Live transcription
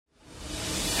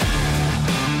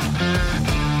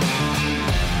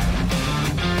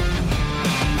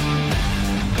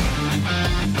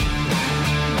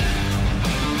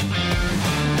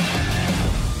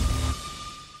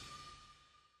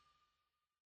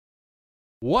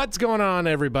What's going on,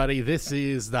 everybody? This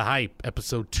is The Hype,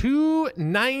 episode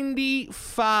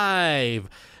 295.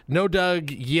 No Doug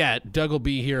yet. Doug will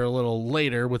be here a little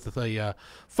later with a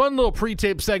fun little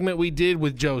pre-tape segment we did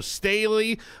with Joe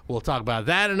Staley. We'll talk about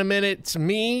that in a minute. It's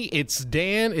me, it's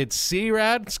Dan, it's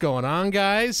C-Rad. What's going on,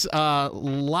 guys?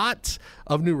 Lot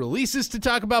of new releases to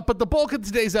talk about, but the bulk of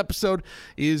today's episode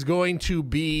is going to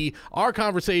be our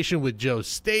conversation with Joe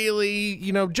Staley.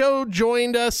 You know, Joe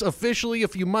joined us officially a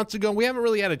few months ago. We haven't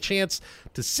really had a chance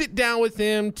to sit down with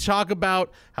him, talk about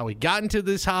how he got into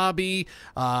this hobby,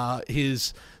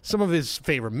 some of his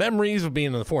favorite memories of being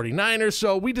in the 49ers.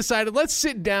 So we decided let's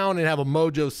sit down and have a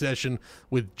Mojo session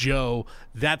with Joe.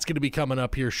 That's going to be coming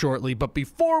up here shortly. But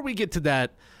before we get to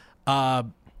that, I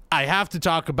have to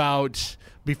talk about,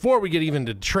 before we get even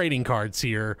to trading cards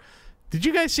here, did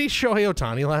you guys see Shohei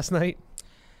Ohtani last night?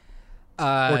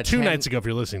 Or 2 nights ago if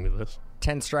you're listening to this.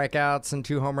 10 strikeouts and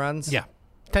 2 home runs? Yeah.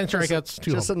 10 strikeouts,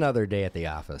 2 Just another day at the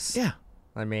office. Yeah.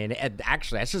 I mean,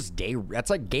 actually, that's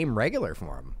like game regular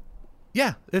for him.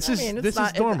 Yeah, this is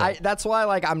normal. That's why,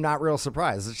 I'm not real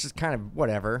surprised. It's just kind of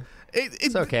whatever.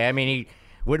 It's okay. I mean, he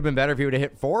would have been better if he would have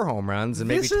hit 4 home runs and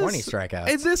maybe 20 strikeouts.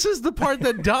 And this is the part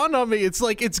that dawned on me. It's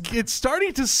like it's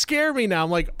starting to scare me now.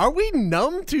 I'm like, are we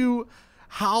numb to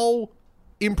how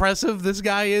impressive this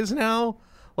guy is now?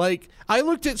 Like, I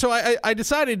looked at, so I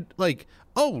decided,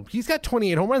 oh, he's got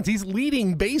 28 home runs. He's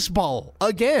leading baseball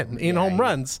again in home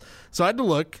runs. So I had to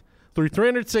look through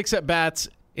 306 at-bats.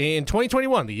 In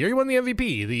 2021, the year he won the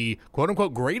MVP, the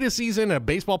quote-unquote greatest season a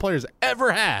baseball player's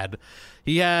ever had,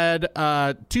 he had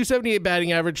 278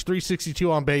 batting average,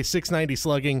 362 on base, 690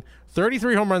 slugging,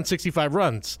 33 home runs, 65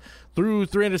 runs. Through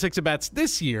 306 at-bats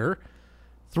this year,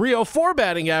 304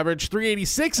 batting average,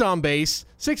 386 on base,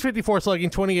 654 slugging,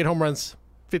 28 home runs,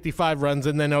 55 runs,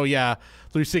 and then,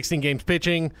 through 16 games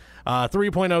pitching,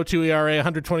 3.02 ERA,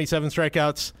 127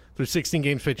 strikeouts, through 16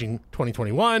 games pitching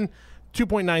 2021,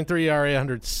 2.93 ERA,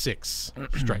 106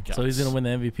 strikeouts. So he's going to win the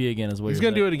MVP again as well. He's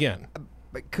going to do it again.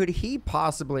 But could he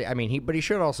possibly, but he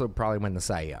should also probably win the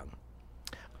Cy Young.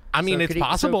 It's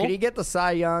possible. So could he get the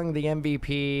Cy Young, the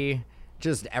MVP,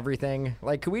 just everything?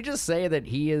 Could we just say that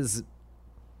he is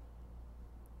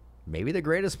maybe the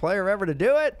greatest player ever to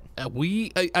do it?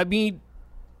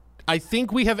 I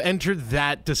think we have entered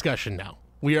that discussion now.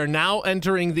 We are now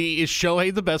entering the is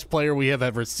Shohei the best player we have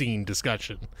ever seen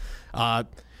discussion.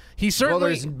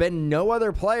 There's been no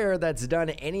other player that's done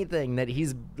anything that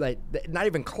he's not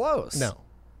even close.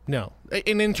 No.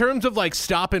 And in terms of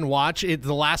stop and watch,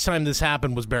 the last time this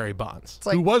happened was Barry Bonds,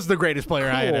 who was the greatest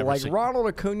player I had ever seen. Ronald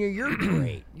Acuna, you're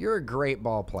great. You're a great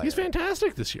ball player. He's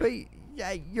fantastic this year. But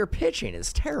your pitching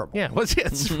is terrible. Yeah,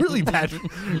 it's really bad.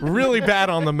 Really bad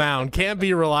on the mound. Can't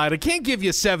be relied on. Can't give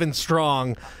you 7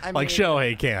 strong like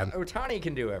Shohei can. Ohtani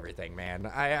can do everything, man.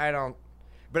 I don't.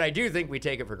 But I do think we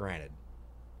take it for granted.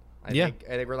 I think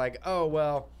we're like, oh,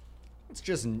 well, it's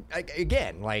just,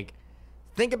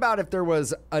 think about if there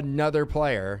was another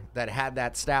player that had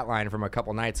that stat line from a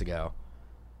couple nights ago.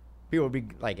 People would be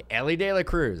like, Ellie De La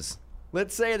Cruz.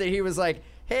 Let's say that he was like,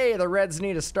 hey, the Reds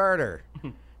need a starter.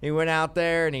 He went out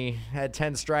there and he had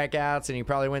 10 strikeouts and he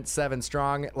probably went 7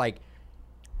 strong.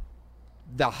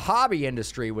 The hobby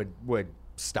industry would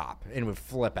stop and would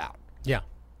flip out. Yeah.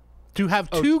 To have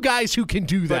 2 guys who can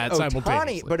do that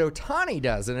simultaneously. But Ohtani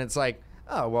does, and it's like,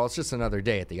 oh, well, it's just another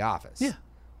day at the office. Yeah.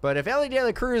 But if Ellie De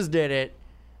La Cruz did it,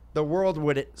 the world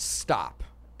would stop,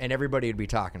 and everybody would be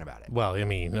talking about it. Well,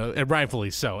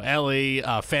 rightfully so. Ellie,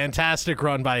 fantastic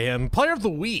run by him. Player of the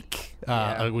week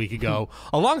a week ago,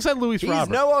 alongside Luis Robert. He's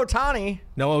no Ohtani.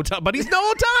 But he's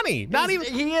no Ohtani.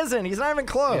 He isn't. He's not even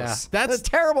close. Yeah, that's a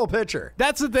terrible pitcher.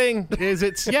 That's the thing.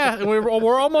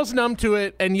 We're almost numb to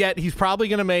it, and yet he's probably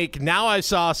going to make. Now I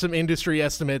saw some industry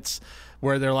estimates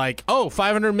where they're like, oh,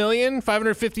 500 million,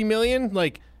 550 million,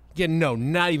 no,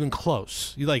 not even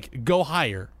close. You go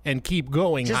higher and keep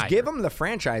going higher. Just give him the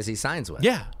franchise he signs with.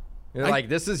 Yeah.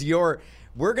 This is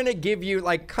we're going to give you,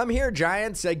 come here,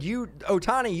 Giants.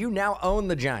 Ohtani, you now own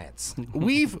the Giants. I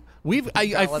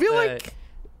feel like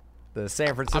the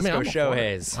San Francisco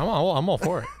Shoheis. I'm all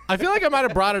for it. I feel like I might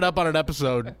have brought it up on an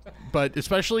episode, but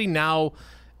especially now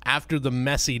after the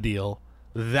Messi deal,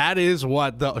 that is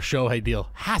what the Shohei deal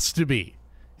has to be.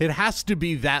 It has to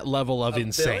be that level of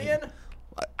insane. Billion?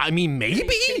 Maybe.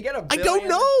 Can he get $1 I billion? don't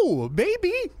know.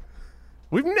 Maybe.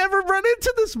 We've never run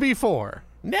into this before.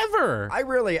 Never. I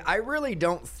really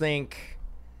don't think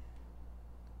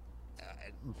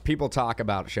people talk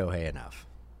about Shohei enough.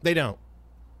 They don't.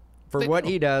 For what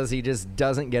he does, he just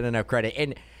doesn't get enough credit.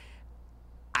 And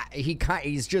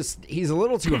he's a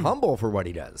little too humble for what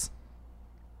he does.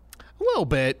 A little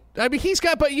bit. I mean, he's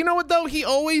got, but you know what, though? He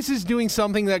always is doing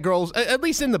something that girls, at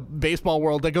least in the baseball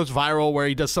world, that goes viral where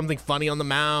he does something funny on the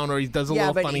mound or he does a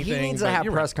little funny thing. He needs to have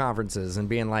press conferences and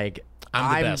being like,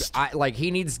 I'm the best. Like,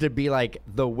 he needs to be like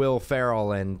the Will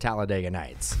Ferrell in Talladega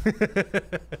Nights.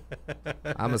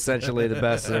 I'm essentially the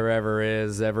best there ever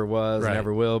is, ever was, and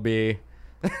ever will be.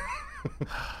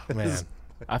 Man.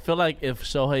 I feel like if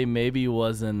Shohei maybe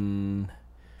was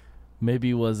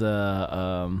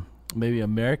maybe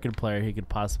American player, he could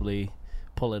possibly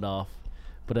pull it off.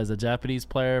 But as a Japanese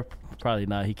player, probably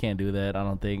not. He can't do that. I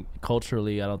don't think.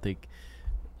 Culturally, I don't think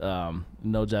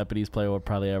no Japanese player would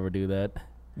probably ever do that.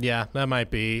 Yeah, that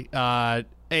might be.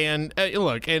 And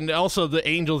look, and also the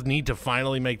Angels need to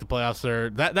finally make the playoffs there.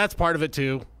 That's part of it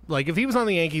too. Like if he was on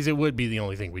the Yankees, it would be the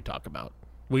only thing we talk about.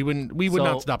 We would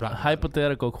not stop talking.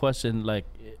 Hypothetical question, like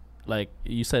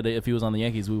you said, if he was on the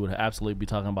Yankees, we would absolutely be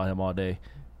talking about him all day.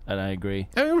 And I agree.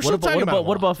 I mean,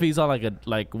 what about if he's on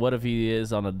what if he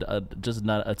is on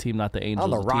a team, not the Angels, on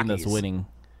the a team that's winning?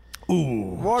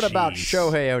 Ooh. What about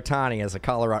Shohei Ohtani as a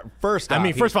Colorado? First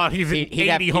off, he'd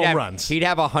 80 home runs. He'd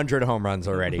have 100 home runs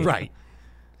already. Right.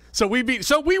 So we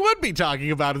would be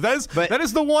talking about it. That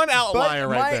is the one outlier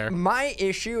right there. My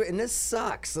issue, and this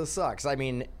sucks. I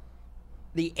mean,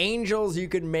 the Angels, you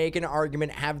could make an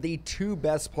argument, have the two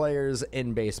best players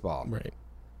in baseball. Right.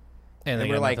 And they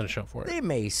got nothing to show for it. They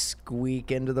may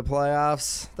squeak into the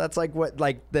playoffs. That's like what,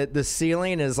 like the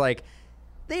ceiling is like.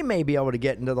 They may be able to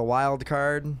get into the wild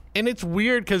card. And it's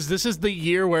weird because this is the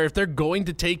year where if they're going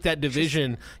to take that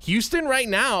division, Houston right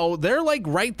now, they're like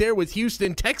right there with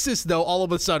Houston. Texas, though, all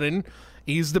of a sudden,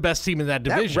 is the best team in that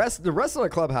division. The rest of the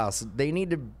clubhouse, they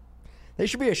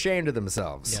should be ashamed of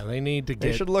themselves. Yeah,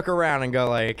 they should look around and go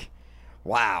like,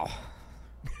 wow.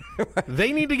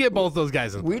 They need to get both those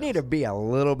guys in. We need to be a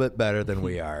little bit better than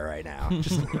we are right now.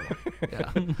 Just a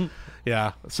little.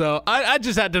 Yeah. So I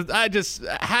just had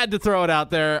to throw it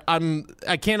out there.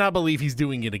 I cannot believe he's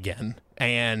doing it again.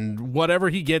 And whatever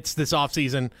he gets this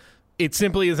offseason, it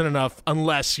simply isn't enough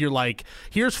unless you're like,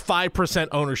 here's 5%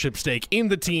 ownership stake in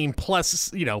the team plus,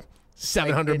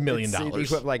 $700 million.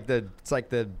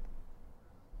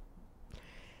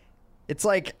 It's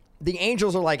like the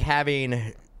Angels are like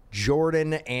having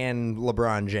Jordan and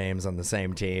LeBron James on the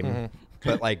same team,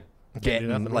 but like getting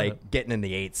in the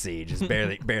 8th seed, just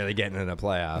barely getting in the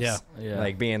playoffs. Yeah.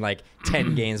 Like being like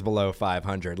 10 games below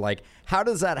 500. Like, how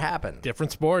does that happen?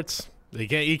 Different sports.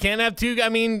 You can't have two. I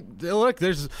mean, look,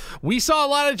 we saw a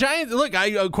lot of Giants. Look, I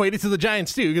equate it to the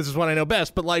Giants too because it's what I know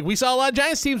best. But like, we saw a lot of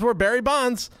Giants teams where Barry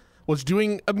Bonds was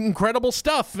doing incredible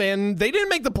stuff, and they didn't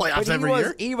make the playoffs every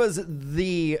year. He was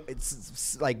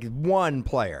like one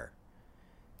player.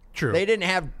 True. They didn't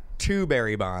have two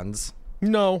Barry Bonds.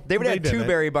 No. They would have two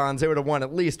Barry Bonds. They would have won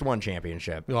at least one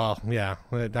championship. Well, yeah,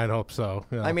 I'd hope so.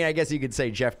 Yeah. I mean, I guess you could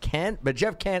say Jeff Kent, but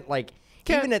Jeff Kent,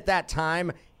 even at that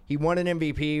time, he won an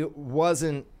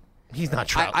MVP. He's not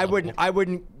Trout. I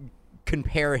wouldn't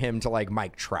compare him to like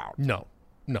Mike Trout. No,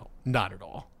 not at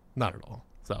all. Not at all.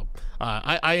 So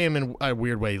I am in a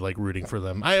weird way like rooting for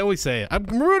them. I always say I'm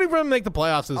rooting for them to make the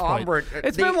playoffs at this point.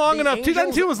 It's been long enough. Angels,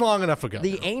 2002 was long enough ago.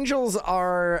 The Angels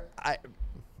are,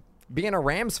 being a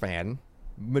Rams fan,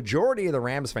 majority of the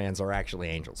Rams fans are actually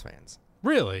Angels fans.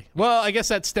 Really? Well, I guess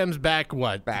that stems back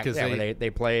because they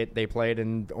played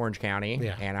in Orange County,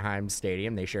 Anaheim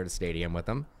Stadium. They shared a stadium with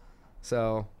them.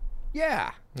 So,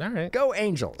 yeah. All right. Go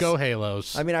Angels. Go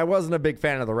Halos. I mean, I wasn't a big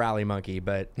fan of the Rally Monkey,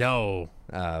 but no.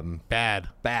 Bad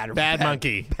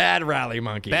monkey. Bad Rally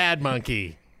Monkey. Bad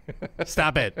monkey.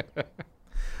 Stop it.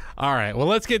 All right. Well,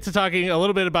 let's get to talking a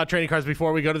little bit about trading cards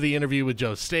before we go to the interview with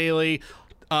Joe Staley.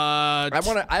 I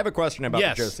have a question about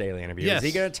the Joe Staley interview. Yes.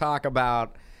 Is he going to talk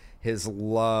about his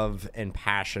love and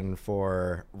passion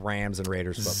for Rams and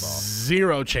Raiders football?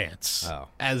 Zero chance. Oh.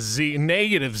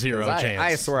 Negative zero chance.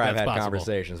 I swear I've had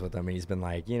conversations with him, and he's been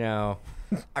like,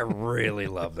 I really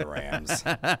love the Rams.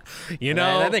 And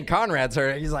I think Conrad's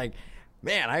heard it. He's like,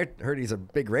 man, I heard he's a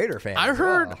big Raider fan. I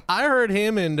heard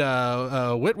him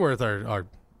and Whitworth are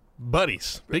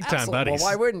buddies, big time buddies.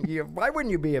 Well, why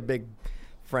wouldn't you be a big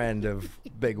friend of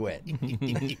Big Wit?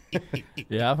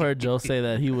 Yeah, I've heard Joe say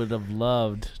that he would have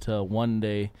loved to one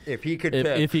day, if he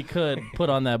could put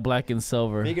on that black and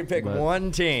silver. He could pick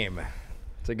one team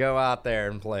to go out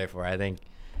there and play for. I think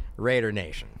Raider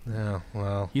Nation. Oh,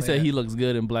 well. He said he looks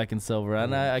good in black and silver,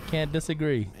 and I can't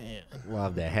disagree. Man.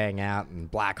 Love to hang out in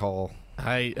Black Hole.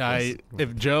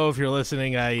 If Joe, if you're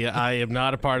listening, I am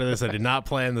not a part of this. I did not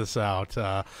plan this out.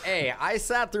 Hey, I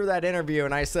sat through that interview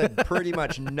and I said pretty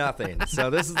much nothing. So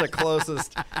this is the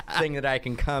closest thing that I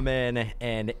can come in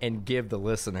and give the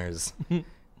listeners.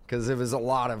 because it was a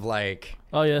lot of like.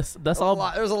 Oh yes, that's all.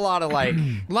 There's a lot of like.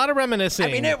 A lot of reminiscing.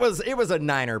 I mean, it was a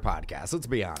Niner podcast. Let's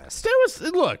be honest.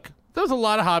 There was a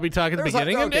lot of hobby talk at the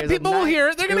beginning, and okay, people will hear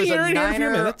it. They're going to hear it here in a few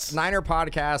minutes. Niner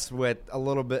podcast with a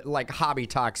little bit like hobby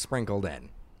talk sprinkled in.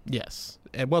 Yes,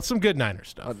 and well, some good Niner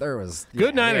stuff. There was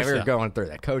good Niner We were stuff. going through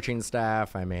the coaching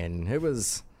staff. I mean, it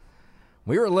was.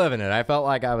 We were living it. I felt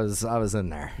like I was in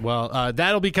there. Well,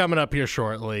 that'll be coming up here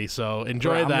shortly, so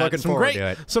enjoy I'm that. looking forward to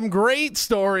it. Some great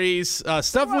stories,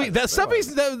 stuff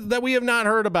that we have not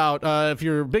heard about. If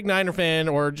you're a big Niner fan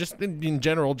or just in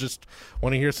general, just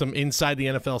want to hear some inside the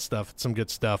NFL stuff, some good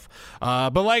stuff.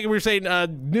 But like we were saying,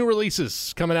 new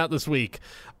releases coming out this week.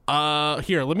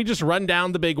 Here, let me just run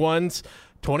down the big ones.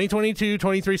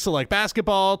 2022-23 Select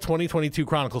Basketball, 2022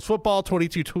 Chronicles Football,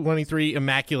 22-23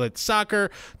 Immaculate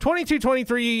Soccer,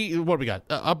 22-23, what do we got?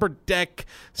 Upper Deck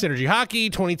Synergy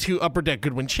Hockey, 22 Upper Deck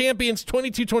Goodwin Champions,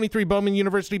 22-23 Bowman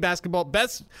University Basketball,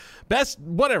 Bowman's Best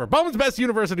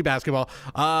University Basketball.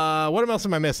 What else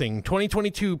am I missing?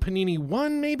 2022 Panini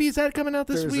 1, maybe? Is that coming out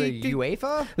this week?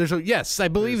 There's a UEFA? Yes, I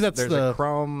believe there's a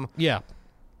Chrome. Yeah.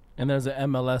 And there's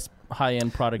an MLS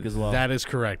high-end product as well. That is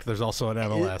correct. There's also an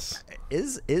MLS.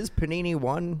 Is Panini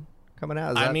 1 coming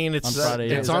out? It's on Friday,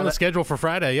 it's on the schedule for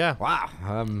Friday, yeah. Wow.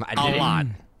 A lot.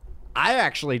 I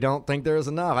actually don't think there's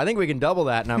enough. I think we can double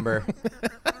that number.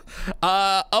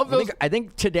 I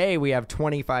think today we have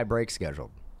 25 breaks scheduled.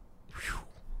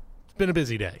 It's been a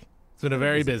busy day. It's been a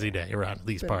very busy day around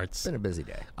these parts. It's been a busy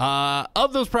day.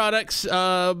 Of those products,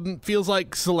 feels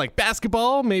like Select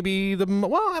Basketball, maybe I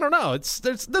don't know.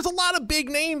 There's a lot of big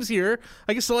names here.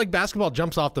 I guess Select Basketball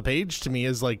jumps off the page to me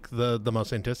as like the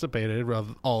most anticipated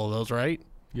of all of those, right?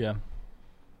 Yeah.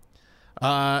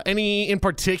 Any in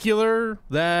particular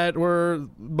that we're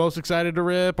most excited to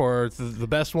rip, or the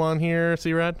best one here,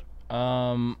 C-Rad?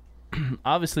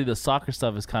 Obviously, the soccer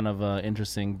stuff is kind of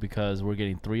interesting because we're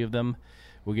getting 3 of them.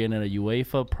 We're getting a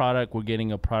UEFA product. We're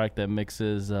getting a product that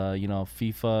mixes,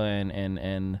 FIFA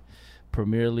and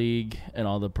Premier League and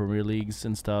all the Premier Leagues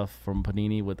and stuff from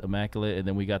Panini with Immaculate. And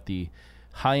then we got the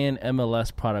high-end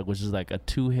MLS product, which is like a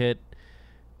 2-hit,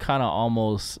 kind of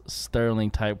almost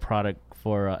Sterling type product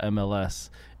for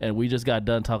MLS. And we just got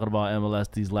done talking about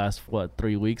MLS these last,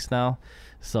 3 weeks now.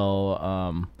 So,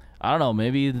 I don't know.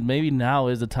 Maybe now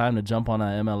is the time to jump on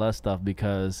that MLS stuff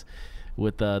because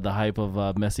with the hype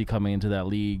of Messi coming into that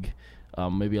league,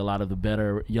 maybe a lot of the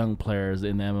better young players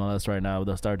in the MLS right now,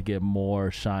 they'll start to get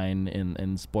more shine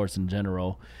in sports in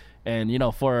general. And,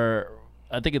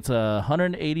 I think it's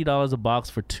 $180 a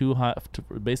box for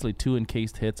basically 2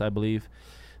 encased hits, I believe.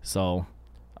 So,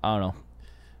 I don't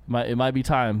know. It might be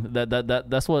time.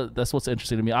 That's what's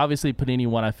interesting to me. Obviously, Panini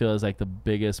 1 I feel is like the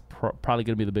biggest, probably going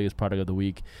to be the biggest product of the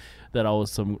week. There's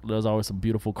always some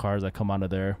beautiful cards that come out of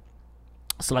there.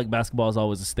 Select Basketball is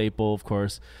always a staple, of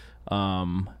course,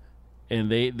 and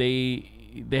they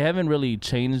haven't really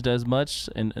changed as much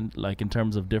in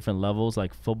terms of different levels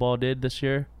like football did this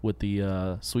year with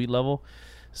the suite level.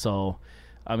 So,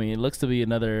 I mean, it looks to be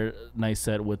another nice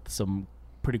set with some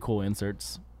pretty cool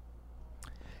inserts.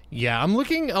 Yeah, I'm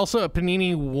looking also at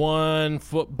Panini 1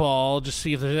 football, just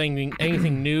see if there's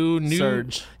anything new.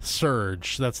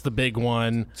 Surge. That's the big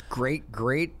one. It's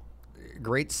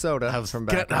great soda from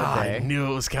back in the day. I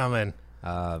knew it was coming.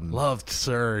 Loved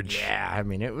Surge. Yeah, I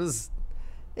mean, it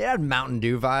had Mountain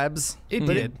Dew vibes. It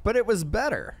did. But it was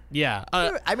better. Yeah.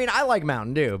 I mean, I like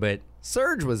Mountain Dew, but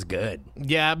Surge was good.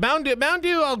 Yeah, Mountain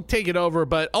Dew, I'll take it over.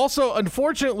 But also,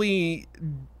 unfortunately,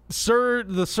 the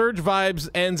Surge vibes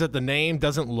ends at the name.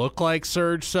 Doesn't look like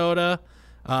Surge soda.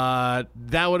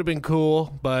 That would have been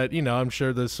cool. But, I'm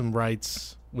sure there's some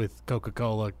rights with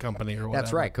Coca-Cola Company or whatever.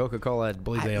 That's right. Coca-Cola. I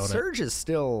believe they own Surge is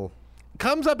still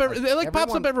comes up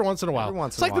pops up every once in a while.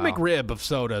 It's like the McRib of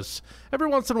sodas. Every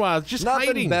once in a while, it's just nothing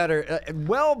hiding. Better.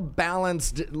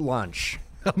 Well-balanced lunch.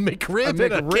 A McRib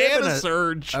and a can of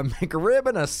Surge. A McRib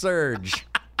and a Surge.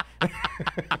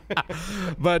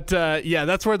 But yeah,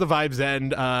 that's where the vibes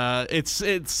end.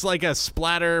 It's like a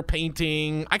splatter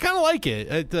painting. I kind of like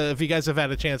it. If you guys have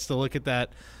had a chance to look at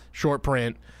that short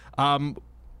print.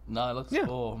 No, it looks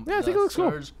cool. Yeah, I think it looks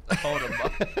cool.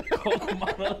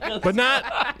 But not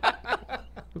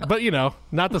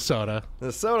the soda.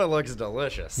 The soda looks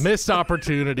delicious. Missed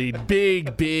opportunity.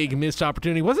 Big missed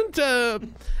opportunity. Wasn't,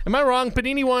 am I wrong?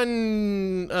 Panini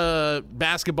 1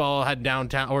 basketball had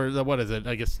downtown, or what is it?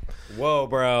 I guess. Whoa,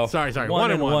 bro. Sorry. 1-1.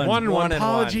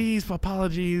 1-1.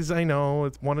 Apologies. I know.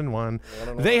 It's 1-1.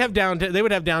 They have they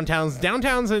would have downtowns.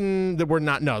 Downtowns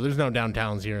there's no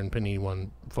downtowns here in Panini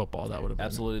 1 football. That would have been.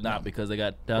 Absolutely not, because they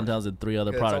got downtowns in 3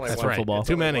 other products. That's right. Football.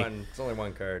 Too many. It's only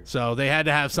one card. So they had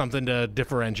to have something to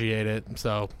differentiate it.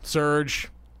 So Surge,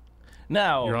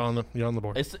 Now You're on the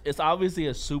board. it's obviously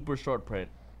a super short print,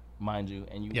 mind you,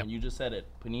 and Yep. you just said it.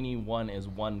 Panini 1 is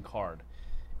one card,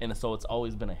 and so it's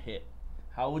always been a hit.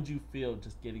 How would you feel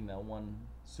just getting that one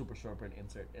super short print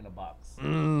insert in a box,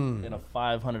 in a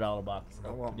 $500 box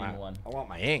of Panini 1? I want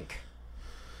my ink.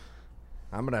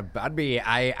 Oh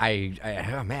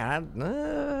man,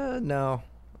 no.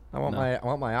 I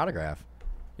want my autograph.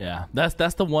 Yeah,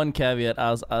 that's the one caveat.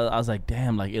 I was like,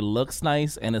 damn, like it looks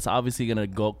nice, and it's obviously gonna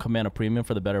go command a premium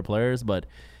for the better players, but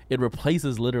it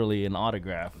replaces literally an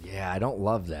autograph. Yeah, I don't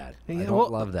love that. I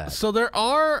don't love that. So there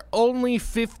are only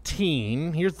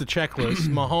 15. Here's the checklist: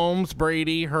 Mahomes,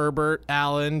 Brady, Herbert,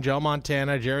 Allen, Joe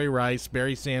Montana, Jerry Rice,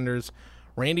 Barry Sanders,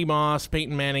 Randy Moss,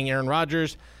 Peyton Manning, Aaron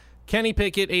Rodgers, Kenny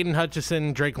Pickett, Aiden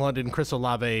Hutchinson, Drake London, Chris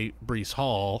Olave, Breece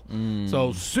Hall.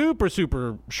 So super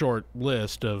short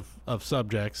list of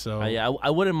subjects. So Yeah, I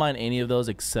wouldn't mind any of those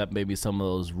except maybe some of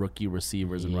those rookie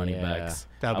receivers and running backs.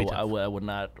 That would be tough. I would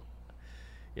not.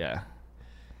 Yeah.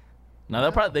 Now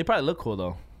they probably look cool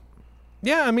though.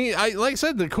 yeah, I mean, like I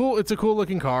said, it's a cool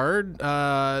looking card.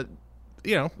 So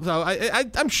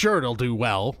I'm sure it'll do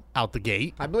well out the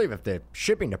gate. I believe if the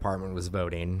shipping department was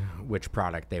voting which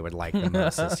product they would like the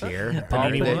most this year,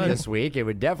 Panini One. this week, it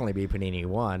would definitely be Panini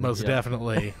 1. Most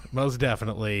definitely.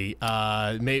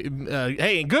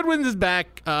 Hey, Goodwin is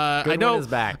back. I Goodwin know is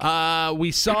back.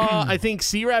 We saw. I think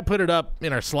C-Rad put it up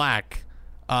in our Slack.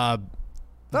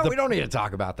 No, we don't need to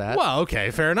talk about that. Well, okay,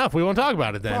 fair enough. We won't talk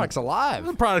about it then. Product's alive.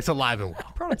 The product's alive and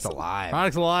well. Product's alive.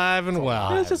 Product's alive and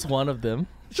well. It's just one of them.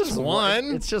 It's just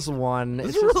one. It's just one.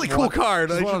 It's a really cool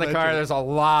card. It's one of the cards. There's a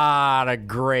lot of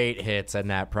great hits in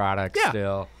that product Yeah.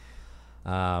 still.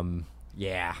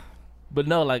 Yeah. But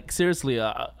no, like seriously,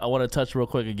 I want to touch real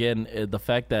quick again the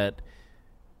fact that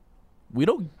we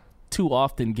don't too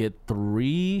often get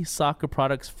 3 soccer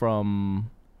products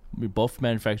from both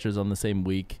manufacturers on the same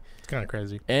week. It's kind of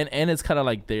crazy. And it's kind of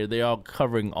like they're all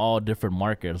covering all different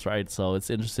markets, right? So it's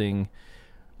interesting.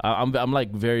 I'm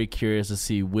like very curious to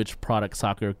see which product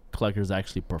soccer collectors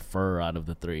actually prefer out of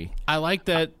the 3. I like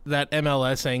that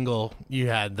MLS angle you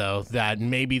had, though, that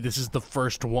maybe this is the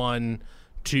first one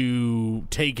to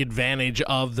take advantage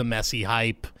of the Messi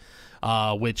hype,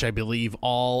 which I believe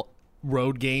all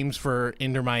road games for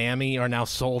Inter Miami are now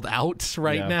sold out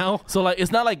now. So like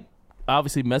it's not like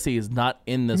obviously Messi is not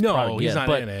in this product he's yet, not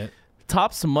but in it.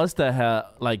 Topps must have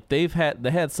like they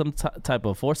had some type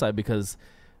of foresight because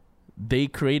they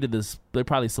created this. They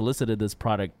probably solicited this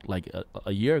product like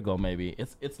a year ago, maybe.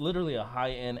 It's literally a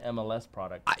high end MLS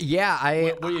product.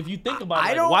 If you think about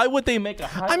it, why would they make a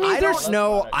high? I mean, product?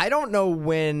 I don't know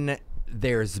when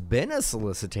there's been a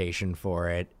solicitation for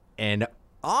it, and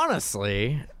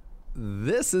honestly,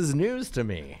 this is news to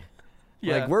me.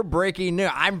 Yeah. Like we're breaking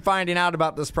news. I'm finding out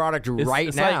about this product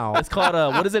right now. It's called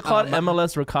what is it called?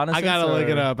 MLS Reconnaissance. I gotta look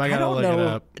it up. I gotta look it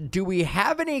up. Do we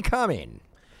have any coming?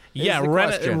 Yeah, the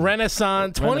question.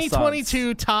 Renaissance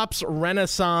 2022 Topps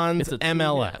Renaissance It's a 2-year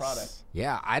MLS. product.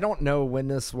 Yeah, I don't know when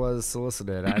this was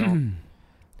solicited.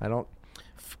 I don't.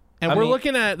 And we're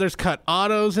looking at there's cut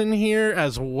autos in here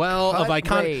as well of Cut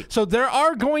iconic. rate. So there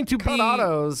are going to Cut be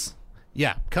autos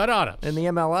Yeah, cut autos in the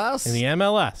MLS. in the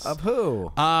MLS. Of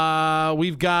who?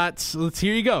 We've got.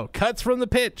 Here you go. Cuts from the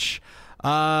pitch.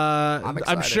 I'm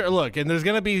excited. sure. Look, and there's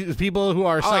gonna be people who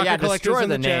are soccer collectors destroy in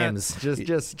the the chat. names.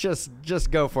 Just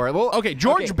go for it. Well, Okay,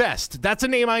 George Best. That's a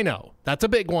name I know. That's a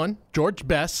big one. George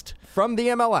Best. from the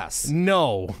MLS.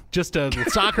 No, just a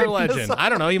soccer legend. I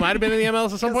don't know. He might have been in the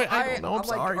MLS at some point. I don't know. I'm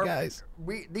like, sorry, guys.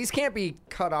 These can't be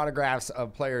cut autographs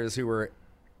of players who were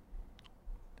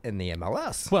in the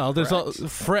MLS. Well, there's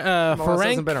correct? MLS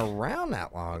hasn't been around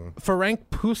that long. Ferenc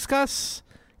Puskas,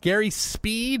 Gary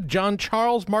Speed, John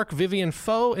Charles, Mark Vivian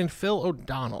Foe, and Phil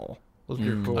O'Donnell. Those are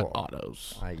your cut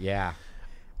autos. Yeah,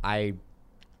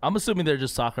 I'm assuming they're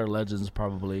just soccer legends,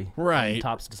 probably. Right. And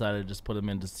Topps decided to just put them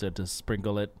in just to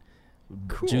sprinkle it,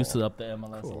 juice it up the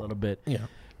MLS a little bit.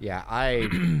 Yeah. I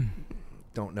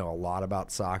don't know a lot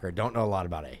about soccer. Don't know a lot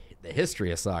about the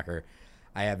history of soccer.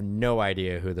 I have no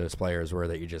idea who those players were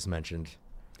that you just mentioned.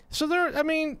 So look,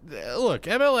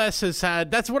 MLS has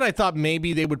had, that's what I thought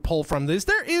maybe they would pull from this.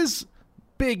 There is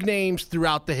big names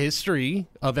throughout the history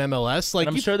of MLS. Like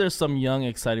And I'm sure there's some young,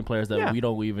 exciting players that we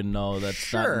don't even know.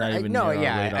 That's not even near our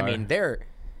radar. I mean,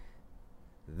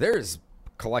 there's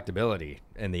collectability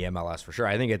in the MLS for sure.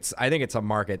 I think it's a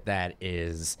market that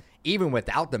is, even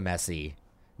without the Messi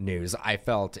news, I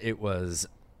felt it was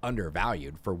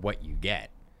undervalued for what you get.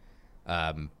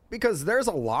 Because there's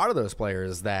a lot of those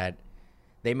players that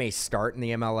they may start in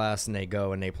the MLS and they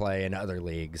go and they play in other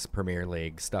leagues, Premier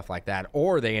League, stuff like that,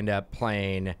 or they end up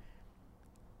playing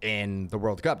in the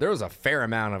World Cup. There was a fair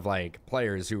amount of like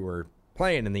players who were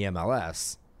playing in the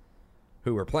MLS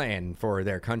who were playing for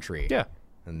their country. Yeah.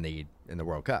 In the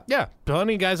World Cup. Yeah,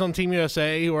 plenty of guys on Team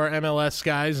USA who are MLS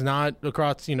guys, not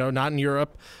across, not in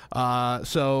Europe.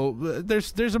 So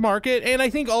there's a market, and I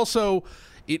think also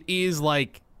it is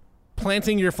like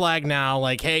planting your flag now.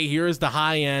 Like, hey, here's the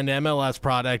high end MLS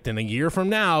product, and a year from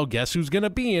now, guess who's going to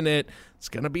be in it? It's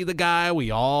going to be the guy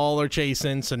we all are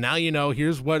chasing. So now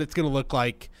here's what it's going to look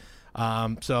like.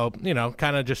 So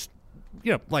kind of just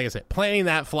like I said, planting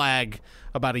that flag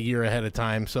about a year ahead of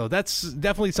time. So that's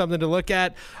definitely something to look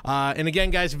at. And again,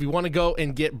 guys, if you want to go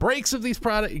and get breaks of these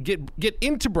products, get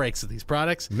into breaks of these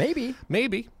products. Maybe.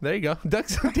 There you go.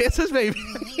 Dan says maybe.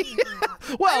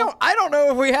 Well, I don't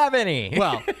know if we have any.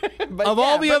 Well, But of yeah,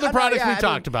 all the but other I products we mean,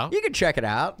 talked about. You can check it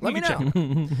out. Let me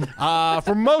know.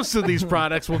 For most of these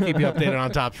products, we'll keep you updated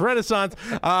on Topps Renaissance.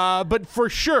 But for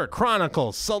sure,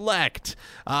 Chronicles, Select,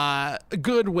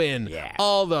 Goodwin,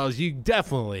 all those, you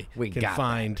definitely can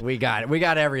find. We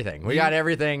got everything. We got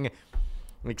everything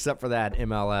except for that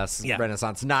MLS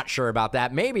Renaissance. Not sure about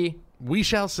that. Maybe. We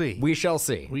shall see. We shall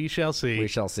see. We shall see. We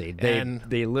shall see.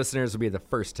 The listeners will be the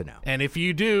first to know. And if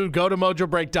you do, go to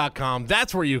mojobreak.com.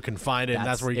 That's where you can find it. And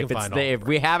that's where you can find it. If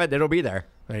we have it, it'll be there.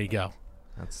 There you go.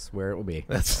 That's where it will be.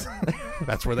 That's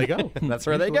where they go. That's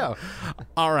where they go.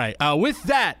 All right. With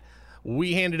that,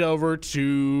 we hand it over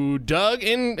to Doug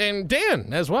and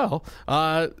Dan as well.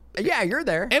 Yeah, you're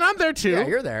there. And I'm there too. Yeah,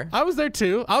 you're there. I was there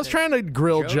too. I was trying to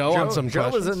grill Joe on some Joe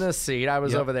questions. was in this seat. I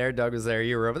was over there. Doug was there.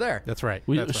 You were over there. That's right.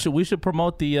 We should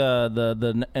promote the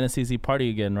NSCC party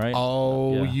again, right?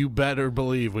 Oh, you better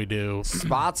believe we do.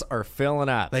 Spots are filling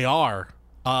up. They are.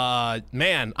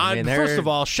 First of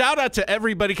all, shout out to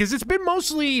everybody because it's been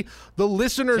mostly the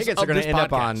listeners Tickets of are going this to end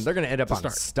up on. podcast. They're going to end up on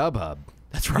StubHub.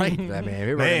 That's right. I mean,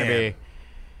 we're going to be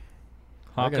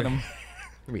Hawking them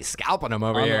scalping them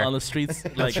over here on the streets,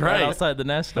 like right. outside the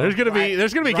National. There's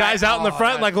gonna be guys out in the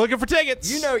front like looking for tickets.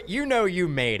 You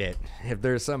made it. If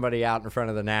there's somebody out in front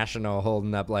of the National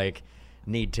holding up like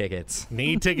need tickets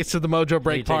to the Mojo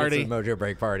Break party. Mojo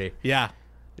Break party. Yeah.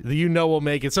 We'll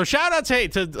make it. So shout out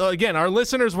to again, our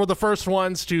listeners were the first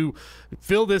ones to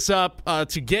fill this up,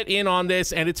 to get in on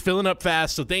this, and it's filling up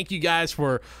fast. So thank you guys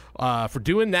for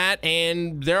doing that.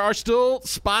 And there are still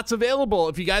spots available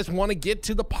if you guys want to get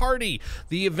to the party.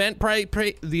 The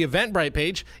Eventbrite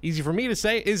page, easy for me to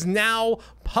say, is now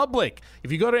public.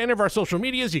 If you go to any of our social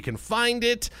medias, you can find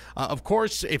it. Of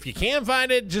course, if you can't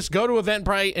find it, just go to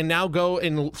Eventbrite and now go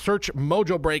and search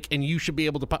Mojo Break, and you should be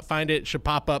able to find it. It should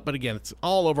pop up. But again, it's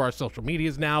all over our social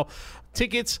medias now.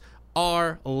 Tickets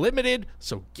are limited,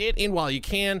 so get in while you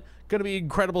can. Going to be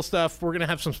incredible stuff. We're going to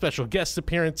have some special guest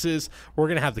appearances. We're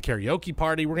going to have the karaoke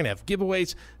party. We're going to have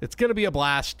giveaways. It's going to be a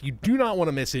blast. You do not want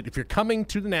to miss it. If you're coming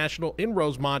to the National in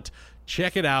Rosemont,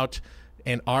 check it out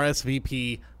and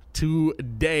RSVP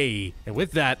today. And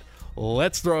with that,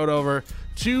 let's throw it over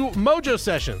to Mojo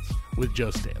Sessions with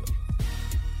Joe Staley.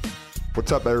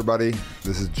 What's up, everybody?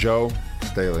 This is Joe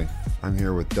Staley. I'm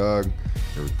here with Doug,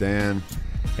 here with Dan,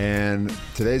 and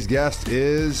today's guest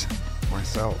is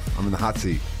myself. I'm in the hot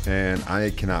seat, and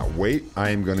I cannot wait. I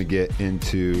am going to get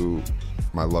into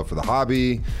my love for the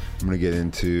hobby. I'm going to get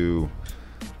into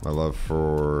my love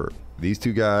for these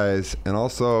two guys, and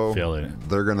also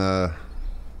they're going to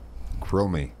grill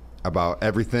me about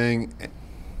everything,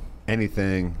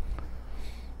 anything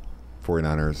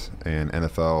 49ers and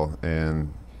NFL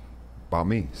and about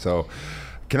me. So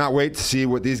cannot wait to see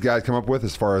what these guys come up with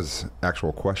as far as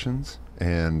actual questions.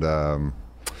 And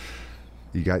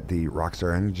you got the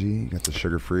Rockstar Energy, you got the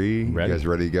sugar-free. You guys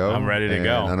ready to go? I'm ready to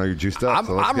go. I know you're juiced up.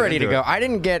 I'm ready to go. I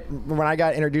didn't get, when I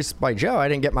got introduced by Joe, I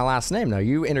didn't get my last name. No,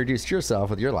 you introduced yourself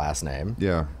with your last name.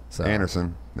 Yeah. So.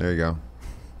 Anderson. There you go.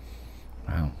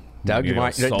 Wow. Doug, you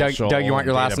want your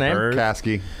last name?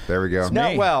 Kasky. There we go.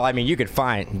 No, well, I mean, you could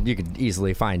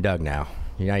easily find Doug now.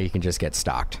 You can just get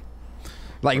stalked.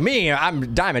 Like me,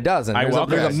 I'm dime a dozen. There's a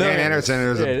Dan Anderson,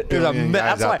 there's a billion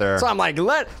guys out there. So I'm like,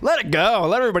 let it go.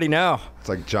 Let everybody know. It's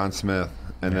like John Smith,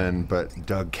 and then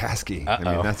Doug Kasky. I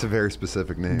mean, that's a very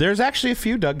specific name. There's actually a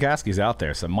few Doug Kaskys out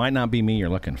there, so it might not be me you're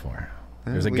looking for.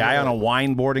 There's a guy on a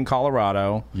wine board in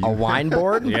Colorado. A wine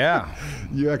board? Yeah.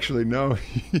 You actually know.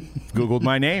 Googled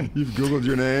my name. You've Googled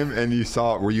your name, and you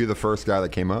saw it. Were you the first guy that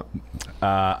came up?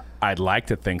 I'd like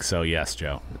to think so, yes,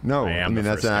 Joe. No, I mean,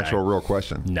 that's an actual real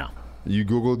question. No. You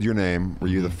Googled your name. Were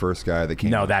you the first guy that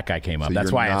came up? No, that guy came up. So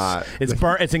That's why it's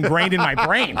burnt. It's ingrained in my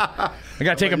brain. I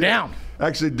got to take him down.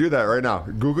 Actually, do that right now.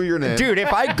 Google your name. Dude,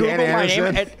 if I Google Dan my name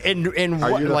Anderson, and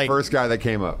are what, you the like, first guy that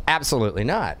came up? absolutely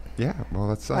not. Yeah, well,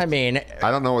 that sucks. I mean, I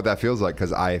don't know what that feels like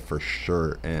because I for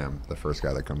sure am the first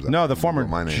guy that comes up. No, the Google my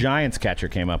my name. Giants catcher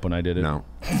came up when I did it. No,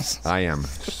 I am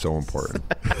so important.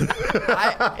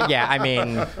 I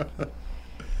mean,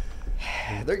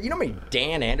 you know how many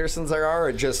Dan Andersons there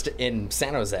are just in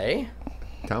San Jose?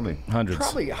 Tell me. Hundreds.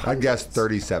 Probably I hundreds. guess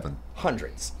 37.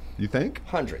 Hundreds. You think?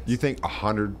 Hundreds. You think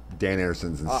 100 Dan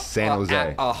Andersons in San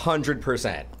Jose?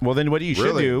 100%. Well, then what you should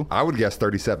Really? do I would guess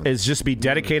 37. is just be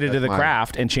dedicated to the That's mine.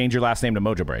 craft and change your last name to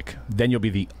Mojo Break. Then you'll be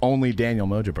the only Daniel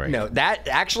Mojo Break. No, that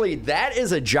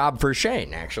is a job for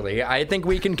Shane, actually. I think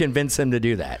we can convince him to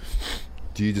do that.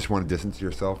 Do you just want to distance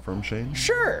yourself from Shane?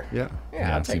 Sure. Yeah.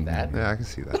 Yeah, I'll take seems- that. Yeah, I can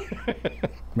see that.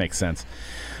 Makes sense.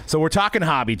 So we're talking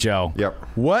hobby, Joe. Yep.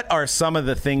 What are some of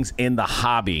the things in the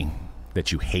hobby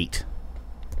that you hate?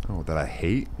 Oh, that I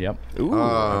hate? Yep.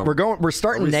 We're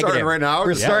starting Are we negative starting right now?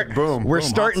 We're Yeah. start Boom. We're Boom,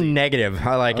 starting negative.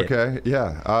 I like it. Okay,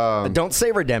 yeah. Don't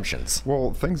say redemptions.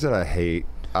 Well, things that I hate,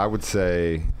 I would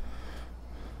say,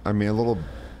 I mean, a little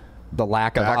The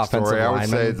lack of offensive backstory. I would linemen.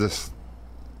 say this,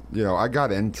 I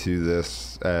got into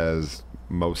this as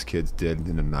most kids did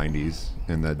in the 90s,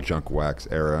 in the junk wax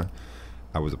era.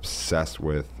 I was obsessed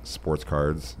with sports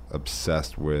cards,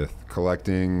 obsessed with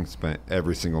collecting, spent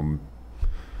every single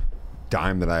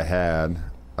dime that I had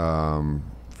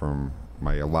from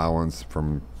my allowance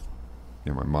from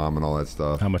my mom and all that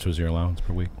stuff. How much was your allowance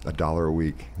per week? $1 a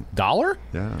week. $1?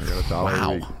 Yeah, I got $1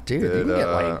 a week. Dude,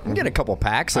 you can get a couple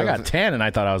packs. I of- got 10 and I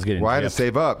thought I was getting Well, I had to gypped.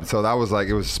 save up, so that was like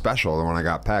it was special when I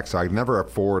got packs. So I could never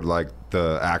afford like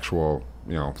the actual,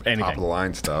 Anything. top of the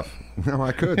line stuff. No,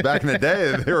 I could. Back in the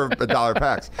day, they were $1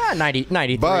 packs.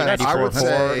 93, But 94, I would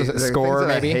say the score things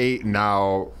that maybe. I hate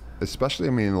now, especially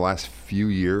in the last few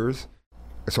years.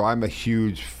 So I'm a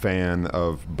huge fan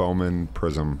of Bowman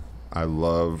Prism. I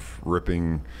love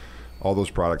ripping all those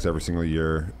products every single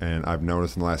year, and I've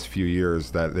noticed in the last few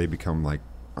years that they become like,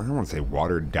 I don't want to say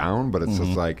watered down, but it's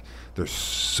just like there's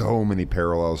so many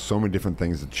parallels, so many different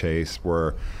things to chase.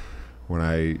 Where when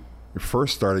I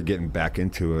first started getting back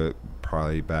into it,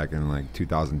 probably back in like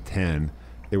 2010,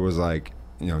 it was like,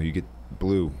 you get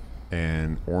blue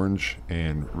and orange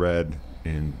and red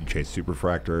and you chase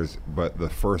superfractors, but the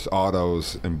first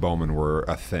autos in Bowman were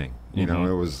a thing.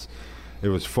 It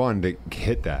was fun to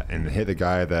hit that and hit a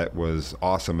guy that was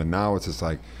awesome. And now it's just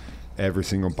like every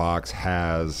single box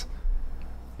has,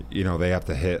 they have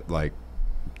to hit like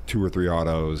 2 or 3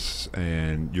 autos,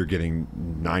 and you're getting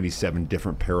 97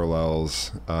 different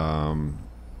parallels.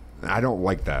 I don't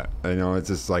like that. It's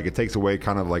just like it takes away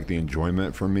kind of like the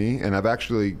enjoyment from me. And I've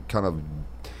actually kind of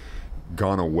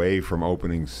gone away from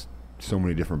opening so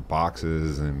many different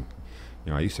boxes, and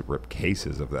I used to rip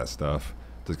cases of that stuff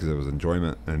just because it was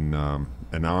enjoyment, and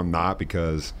now I'm not,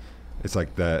 because it's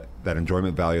like that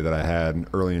enjoyment value that I had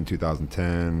early in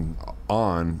 2010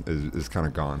 on is kind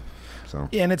of gone. So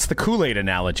Yeah, and it's the Kool-Aid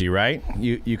analogy, right?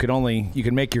 You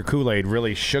can make your Kool-Aid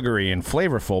really sugary and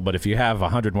flavorful, but if you have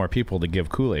 100 more people to give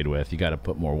Kool-Aid with, you got to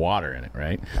put more water in it,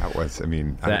 right? that was, I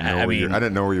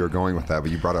didn't know where you were going with that,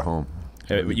 but you brought it home.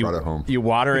 You brought it home. You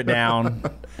water it down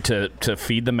to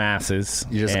feed the masses.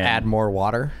 You just and add more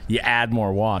water. You add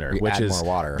more water, which add is more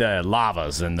water. the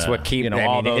lavas and the, It's what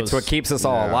all those. it's what keeps us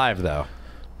all Yeah. alive, though.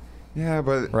 Yeah,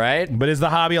 but Right? But is the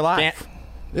hobby alive? Can't-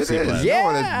 it See, is. but- Yeah, No,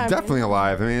 and I it's mean, definitely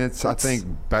alive. I mean, it's I think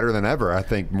better than ever. I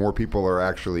think more people are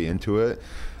actually into it.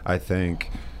 I think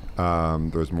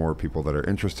there's more people that are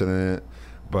interested in it.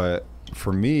 But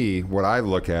for me, what I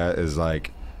look at is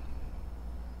like,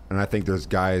 and I think there's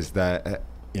guys that,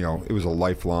 it was a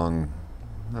lifelong,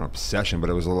 not obsession, but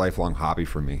it was a lifelong hobby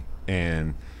for me.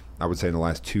 And I would say in the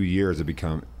last 2 years,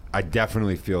 I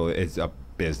definitely feel it's a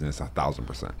business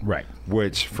 1,000%. Right.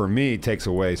 Which for me takes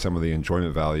away some of the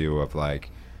enjoyment value of like,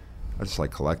 I just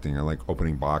like collecting. I like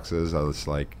opening boxes. I just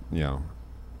like,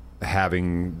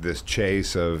 having this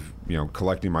chase of,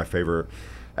 collecting my favorite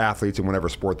athletes in whatever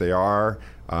sport they are,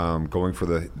 going for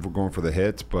the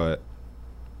hits. But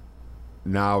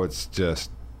now it's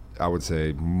just, I would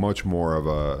say, much more of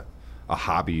a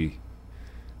hobby.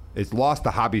 It's lost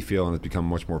the hobby feel and it's become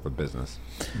much more of a business.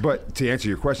 But to answer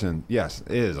your question, yes,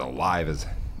 it is alive as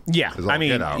Yeah, all I mean,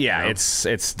 get out,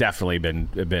 it's definitely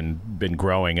been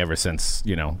growing ever since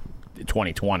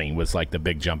 2020 was like the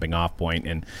big jumping off point.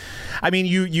 And I mean,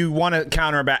 you want to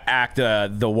counteract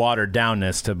the watered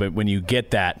downness but when you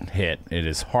get that hit, it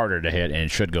is harder to hit and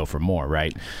it should go for more,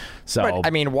 right? So But, I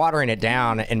mean, watering it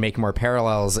down and making more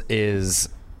parallels is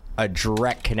a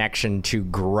direct connection to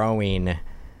growing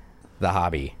the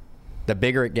hobby. The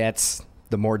bigger it gets,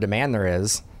 the more demand there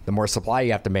is, the more supply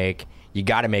you have to make. You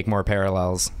got to make more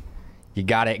parallels. You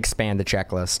got to expand the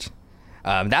checklist.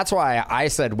 That's why I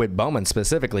said with Bowman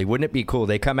specifically, wouldn't it be cool?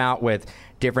 They come out with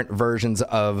different versions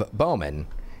of Bowman.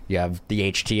 You have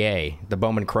the HTA, the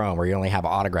Bowman Chrome, where you only have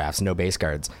autographs, no base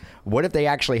cards. What if they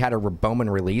actually had a Bowman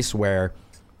release where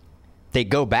they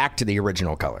go back to the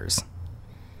original colors?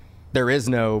 There is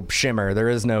no shimmer, there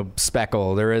is no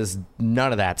speckle, there is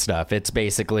none of that stuff. It's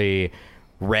basically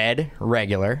red,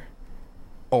 regular,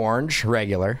 orange,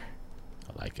 regular,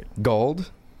 I like it.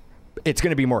 gold. It's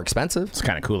going to be more expensive. It's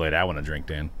kind of Kool-Aid I want to drink,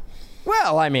 Dan.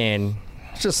 Well, I mean,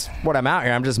 it's just what I'm out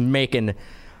here.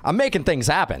 I'm making things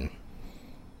happen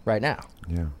right now.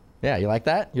 Yeah. Yeah, you like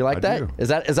that? You like I that? do. Is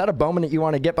that a Bowman that you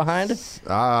want to get behind?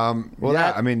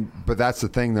 I mean, but that's the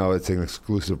thing, though. It's an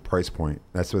exclusive price point.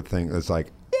 That's the thing. It's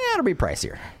like, Yeah, it'll be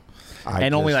pricier.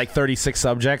 Only like 36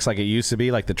 subjects like it used to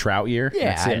be, like the Trout year.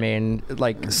 Yeah, That's I it. mean,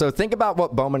 so think about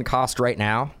what Bowman cost right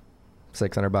now.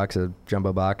 $600 a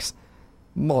jumbo box.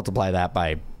 Multiply that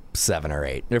by 7 or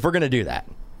 8. If we're going to do that,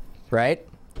 right?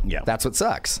 Yeah. That's what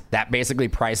sucks. That basically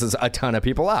prices a ton of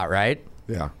people out, right?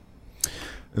 yeah.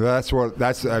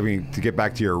 I mean, to get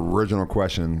back to your original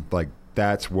question, like,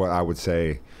 that's what I would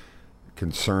say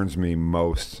concerns me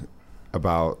most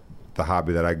about the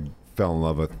hobby that I fell in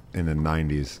love with in the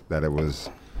 90s, that it was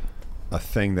a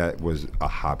thing that was a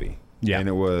hobby. Yeah. And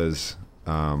it was,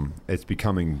 it's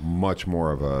becoming much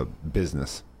more of a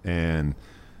business. And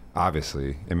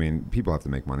obviously, I mean, people have to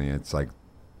make money. It's like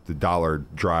the dollar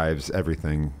drives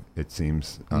everything, it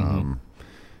seems, in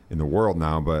the world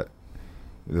now. But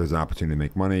there's an opportunity to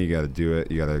make money. You got to do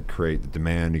it. You got to create the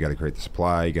demand. You got to create the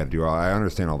supply. You got to do all. I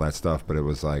understand all that stuff, but it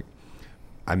was like,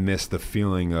 I miss the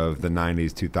feeling of the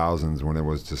 90s, 2000s, when it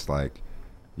was just like,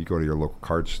 you go to your local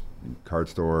card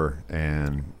store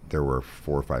and there were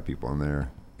 4 or 5 people in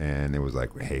there, and it was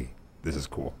like, hey, this is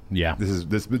cool. Yeah.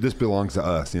 This belongs to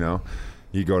us, you know?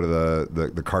 You go to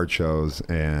the card shows,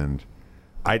 and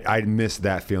I miss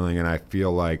that feeling, and I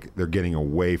feel like they're getting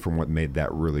away from what made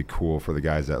that really cool for the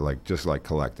guys that just like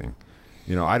collecting.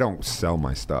 You know, I don't sell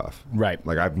my stuff. Right.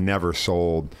 Like, I've maybe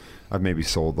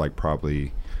sold like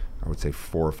probably, I would say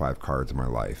 4 or 5 cards in my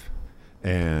life.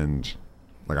 And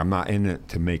like, I'm not in it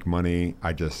to make money.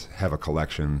 I just have a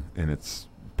collection, and it's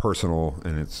personal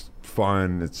and it's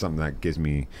fun. It's something that gives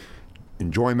me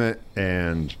enjoyment.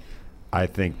 And I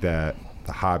think that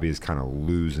the hobby is kind of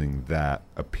losing that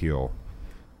appeal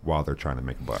while they're trying to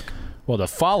make a buck. Well, the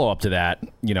follow-up to that,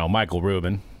 Michael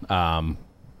Rubin, about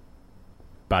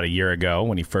a year ago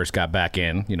when he first got back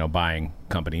in, buying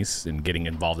companies and getting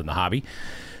involved in the hobby,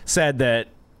 said that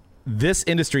this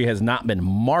industry has not been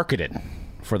marketed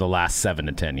for the last 7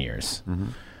 to 10 years.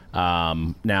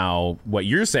 Now, what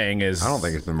you're saying is... I don't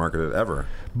think it's been marketed ever.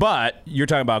 But you're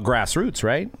talking about grassroots,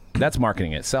 right? That's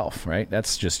marketing itself, right?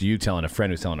 That's just you telling a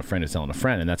friend who's telling a friend who's telling a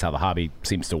friend, and that's how the hobby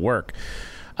seems to work.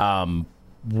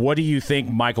 What do you think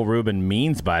Michael Rubin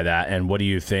means by that, and what do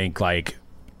you think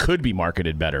could be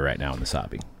marketed better right now in this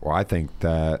hobby? Well, I think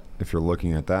that if you're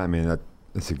looking at that, I mean,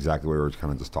 that's exactly what we were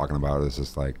kind of just talking about. It's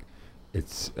just like,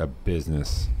 it's a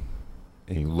business,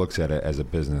 and he looks at it as a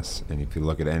business. And if you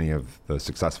look at any of the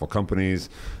successful companies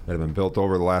that have been built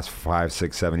over the last 5,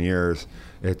 6, 7 years,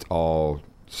 it's all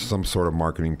some sort of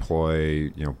marketing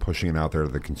ploy, pushing it out there to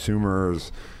the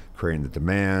consumers, creating the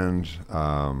demand,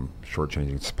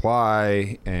 shortchanging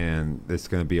supply, and it's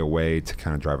going to be a way to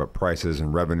kind of drive up prices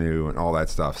and revenue and all that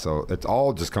stuff. So it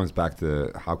all just comes back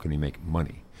to how can you make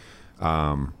money.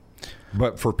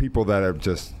 But for people that have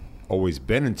just always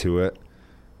been into it,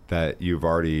 that you've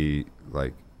already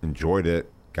enjoyed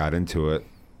it, got into it,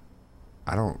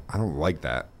 I don't like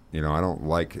that. I don't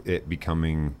like it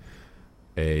becoming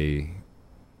a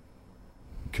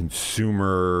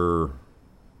consumer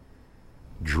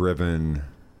driven,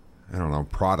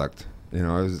 product.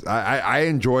 I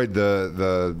enjoyed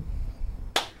the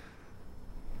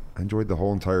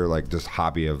whole entire just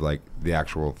hobby of the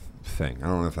actual thing. I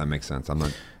don't know if that makes sense. I'm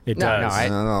not. It No, does.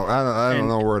 no, I don't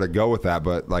know where to go with that,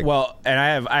 but Well, and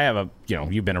I have a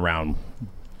you've been around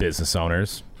business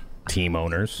owners, team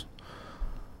owners.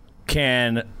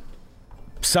 Can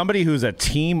somebody who's a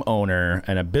team owner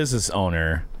and a business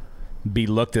owner be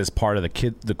looked as part of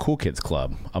the cool kids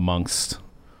club amongst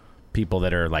people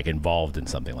that are involved in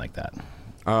something like that?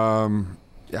 I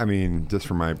mean, just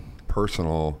from my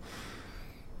personal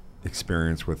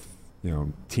experience with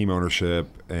team ownership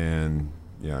and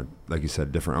like you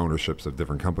said, different ownerships of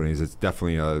different companies, it's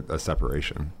definitely a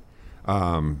separation.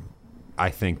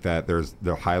 I think that there's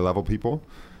the high level people.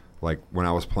 Like when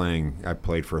I was playing, I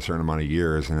played for a certain amount of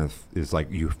years, and it's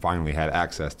like you finally had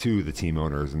access to the team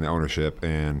owners and the ownership,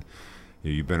 and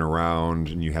you've been around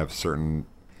and you have certain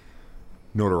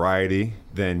notoriety,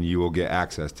 then you will get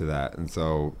access to that. And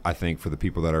so I think for the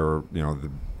people that are,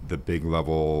 the big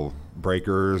level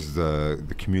breakers,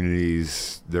 the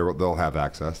communities, they'll have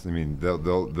access. I mean,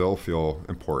 they'll feel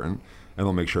important, and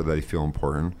they'll make sure that they feel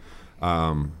important.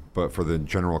 But for the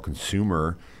general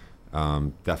consumer,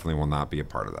 definitely will not be a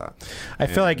part of that. I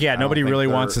feel like nobody really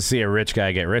wants to see a rich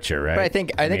guy get richer, right? But I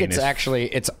think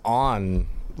it's on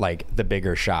like the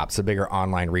bigger shops, the bigger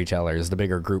online retailers, the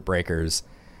bigger group breakers,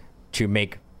 to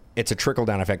make it's a trickle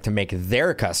down effect to make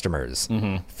their customers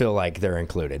feel like they're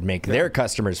included, make their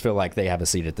customers feel like they have a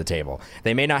seat at the table.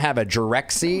 They may not have a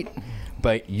direct seat,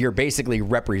 but you're basically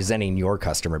representing your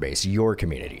customer base, your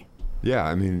community. Yeah,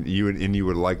 I mean, you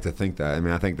would like to think that. I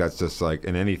mean, I think that's just like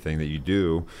in anything that you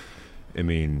do. I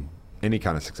mean, any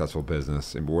kind of successful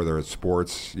business, and whether it's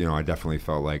sports, I definitely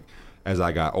felt like as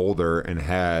I got older and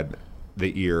had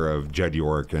the ear of Jed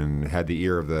York and had the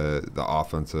ear of the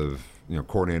offensive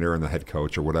coordinator and the head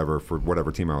coach or whatever for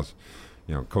whatever team I was,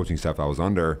 coaching staff I was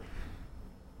under.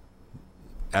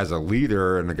 As a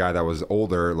leader and a guy that was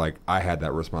older, like I had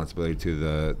that responsibility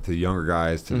to the younger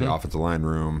guys, to the offensive line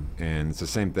room, and it's the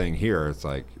same thing here. It's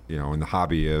like in the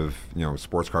hobby of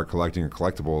sports card collecting or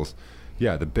collectibles,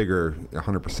 the bigger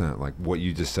 100%. Like what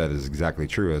you just said is exactly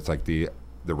true. It's like the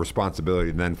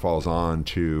responsibility then falls on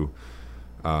to,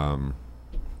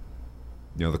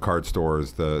 the card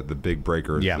stores, the big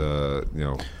breakers,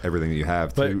 everything that you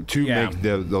have to make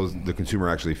the consumer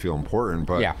actually feel important.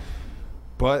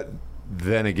 But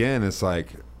then again, it's like,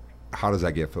 how does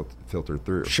that get filtered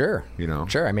through? Sure.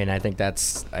 Sure. I mean, I think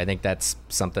that's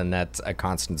something that's a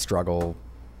constant struggle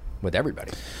with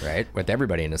everybody, right? With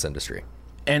everybody in this industry.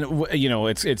 And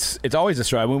it's always a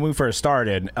struggle. When we first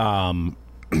started, I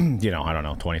don't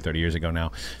know, 20, 30 years ago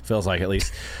now, feels like at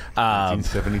least.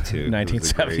 1972.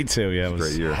 1972, it was a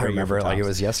great year. I remember it like it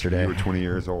was yesterday. You were 20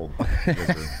 years old.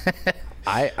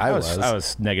 I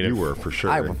was negative. You were, for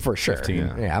sure. For sure.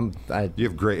 15. Yeah, you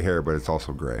have great hair, but it's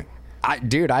also gray.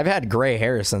 Dude, I've had gray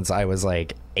hair since I was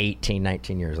like 18,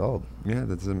 19 years old. Yeah,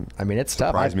 it's tough.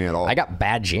 Surprise me at all. I got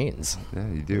bad genes. Yeah,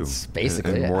 you do. It's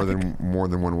basically and more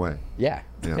than one way. Yeah.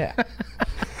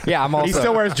 Yeah, I'm also. He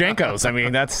still wears Jankos. I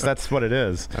mean, that's what it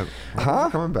is.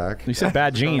 Coming back. You said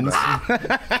bad jeans.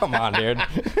 Come on, dude.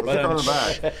 Coming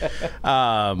back.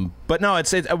 But no,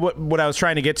 it's what I was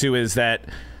trying to get to is that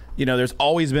there's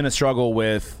always been a struggle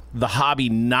with the hobby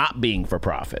not being for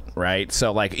profit, right?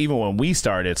 So like even when we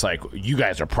started, it's like you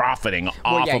guys are profiting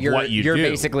off of what you do. You're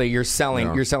basically you're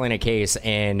selling a case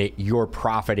and you're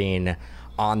profiting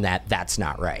on that. That's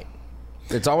not right.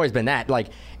 It's always been that. Like,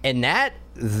 and that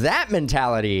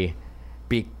mentality,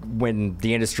 when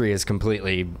the industry is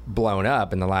completely blown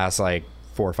up in the last like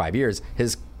 4 or 5 years,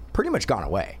 has pretty much gone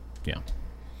away. Yeah.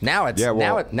 Now it's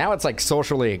now it's like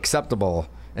socially acceptable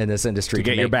in this industry to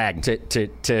get your bag to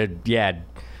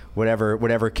whatever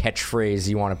catchphrase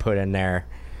you want to put in there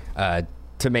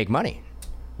to make money,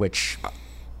 which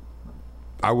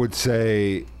I would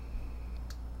say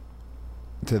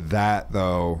to that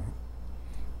though,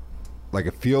 like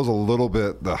it feels a little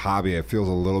bit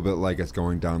like it's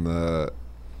going down the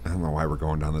I don't know why we're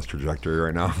going down this trajectory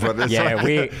right now, but it's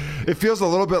it feels a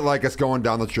little bit like it's going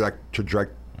down the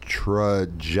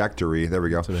trajectory. There we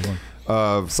go.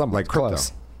 Of something like crypto.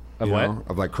 Close. Of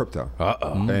like crypto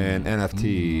and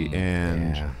NFT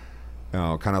and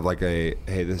kind of like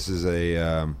this is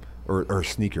or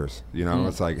sneakers.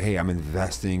 It's like, hey, I'm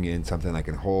investing in something I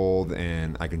can hold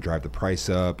and I can drive the price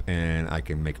up and I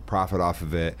can make a profit off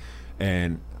of it.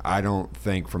 And I don't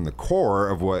think from the core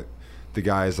of what the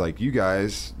guys like you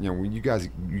guys, when you guys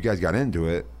got into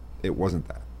it, it wasn't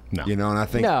that. No. And I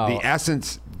think the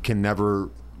essence can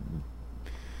never.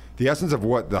 The essence of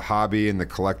what the hobby and the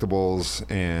collectibles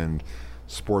and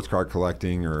sports card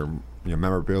collecting or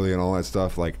memorabilia and all that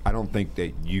stuff, like I don't think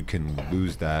that you can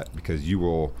lose that because you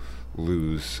will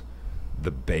lose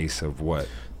the base of what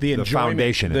the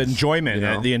foundation is.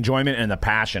 The enjoyment and the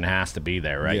passion has to be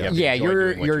there, right? Yeah,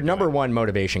 your number one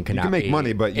motivation cannot be. You can make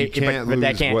money, but you can't lose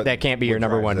that can't be your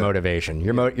number one motivation.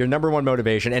 Your number one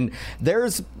motivation, and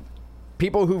there's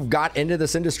people who've got into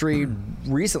this industry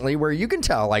recently where you can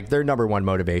tell like their number one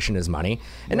motivation is money,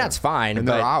 and that's fine. And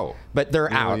they're out. But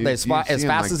they're out. As fast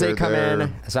as they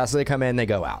come in, they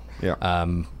go out. Yeah.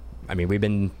 I mean, we've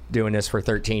been doing this for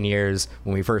 13 years.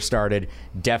 When we first started,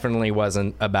 definitely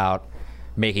wasn't about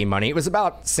making money. It was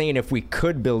about seeing if we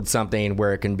could build something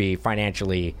where it can be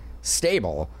financially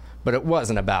stable, but it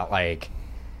wasn't about like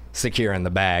securing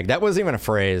the bag. That wasn't even a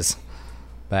phrase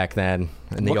back then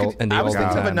in the old times.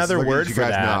 Of another word for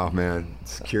that. Now, man,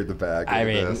 secured the bag. I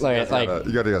mean,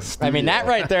 you got to. I mean, that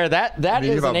right there. That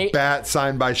is a bat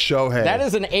signed by Shohei. That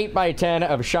is an 8x10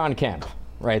 of Sean Kemp.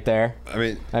 right there.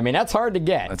 I mean that's hard to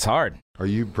get. That's hard. Are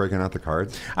you breaking out the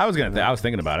cards? I was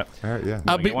thinking about it. All right, yeah.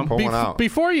 Pull one out.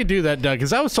 Before you do that, Doug,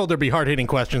 because I was told there'd be hard-hitting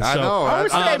questions. I know. I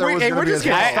thought there was gonna be a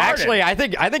getting Actually, I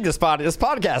think this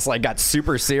podcast like got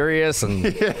super serious and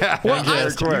you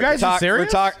guys are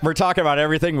serious? We're talking about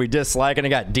everything we dislike, and it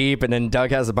got deep. And then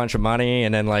Doug has a bunch of money,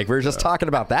 and then like we're just talking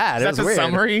about that. That's it was a weird.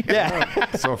 Summary.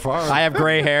 Yeah. So far. I have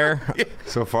gray hair.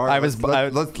 So far.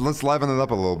 Let's liven it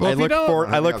up a little bit.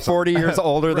 I look 40 years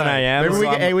older than I am.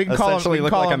 Maybe we can call him. Essentially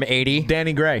look like I'm 80.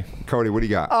 Danny Gray. Cody, what do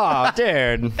you got? Oh,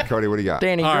 dude. Cody, what do you got?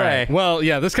 Danny All Gray. right. Well,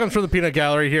 yeah, this comes from the Peanut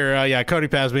Gallery here. Cody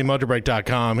Pasby,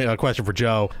 MojoBreak.com. A question for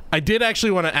Joe. I did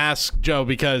actually want to ask Joe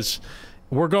because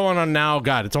we're going on now.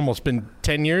 God, it's almost been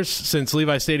 10 years since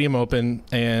Levi Stadium opened,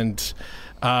 and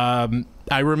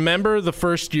I remember the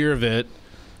first year of it,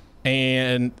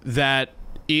 and that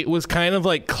it was kind of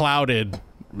like clouded.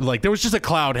 Like there was just a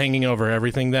cloud hanging over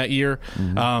everything that year.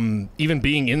 Mm-hmm. Even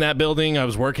being in that building, I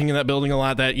was working in that building a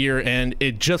lot that year, and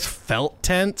it just felt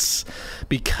tense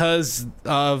because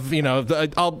of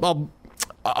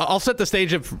I'll set the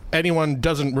stage if anyone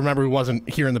doesn't remember who wasn't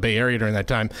here in the Bay Area during that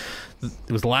time.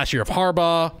 It was the last year of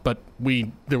Harbaugh, but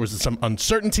there was some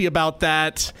uncertainty about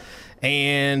that,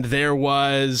 and there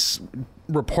was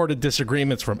reported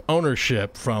disagreements from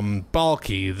ownership, from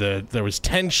Balky. There was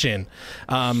tension.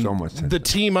 So much tension. The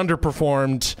team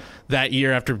underperformed that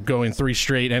year after going 3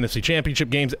 straight NFC Championship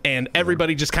games, and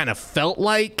everybody just kind of felt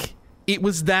like it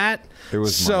was that. It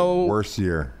was my worst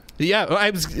year. Yeah, I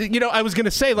was going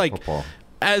to say, like, Football.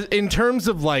 as in terms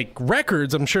of like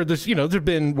records, I'm sure there've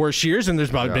been worse years and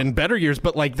there's probably been better years,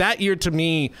 but like that year to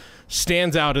me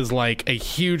stands out as like a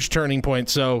huge turning point.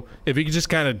 So if you could just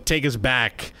kind of take us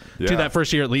back to that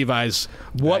first year at Levi's,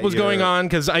 what was going on?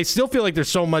 Because I still feel like there's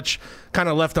so much kind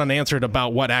of left unanswered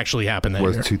about what actually happened that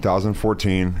year.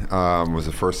 2014 was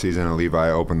the first season that Levi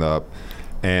opened up,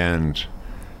 and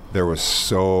there was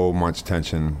so much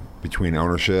tension between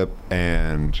ownership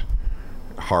and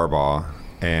Harbaugh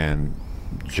and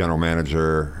general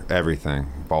manager, everything.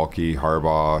 Balky,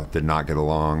 Harbaugh did not get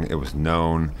along. It was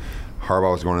known.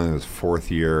 Harbaugh was going into his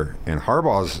 4th year, and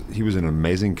he was an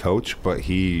amazing coach, but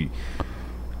he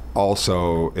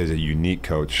also is a unique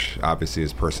coach. Obviously,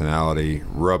 his personality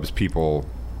rubs people.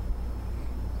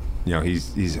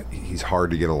 He's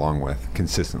hard to get along with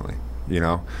consistently.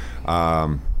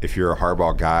 If you're a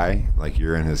Harbaugh guy, like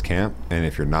you're in his camp, and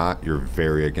if you're not, you're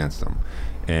very against him.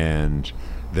 And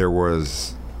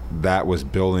that was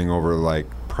building over like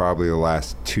probably the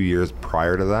last 2 years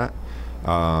prior to that.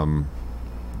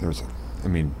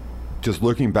 Just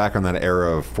looking back on that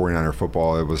era of 49er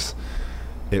football, it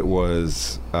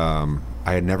was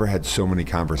I had never had so many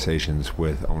conversations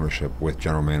with ownership, with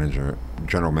general management,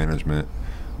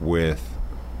 with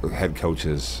head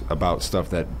coaches about stuff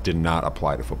that did not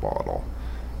apply to football at all.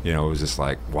 It was just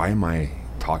like, why am I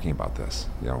talking about this?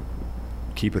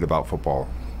 Keep it about football.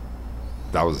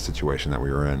 That was the situation that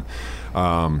we were in.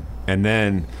 And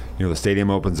then, the stadium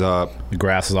opens up. The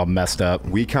grass is all messed up.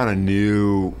 We kind of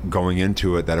knew going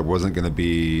into it that it wasn't going to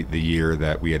be the year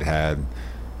that we had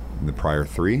in the prior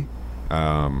 3.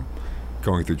 Going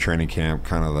through training camp,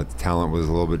 kind of the talent was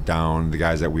a little bit down. The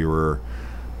guys that we were,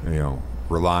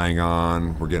 relying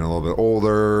on were getting a little bit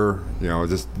older.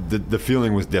 Just the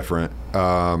feeling was different.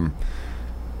 And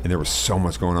there was so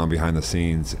much going on behind the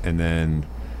scenes. And then,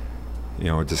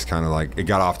 it just kind of like it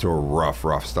got off to a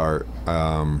rough start.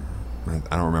 I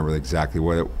don't remember exactly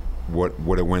what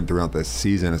it went throughout the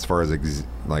season as far as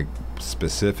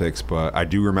specifics, but I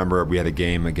do remember we had a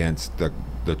game against the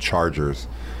Chargers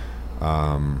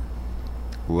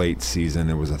late season.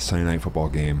 It was a Sunday night football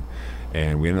game,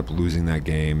 and we ended up losing that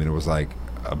game, and it was like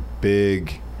a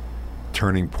big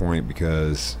turning point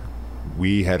because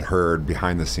we had heard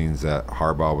behind the scenes that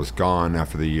Harbaugh was gone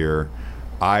after the year.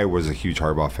 I was a huge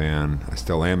Harbaugh fan. I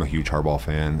still am a huge Harbaugh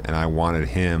fan, and I wanted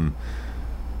him,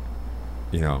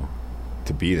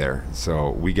 to be there.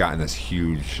 So we got in this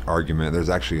huge argument. There's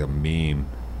actually a meme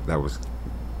that was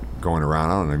going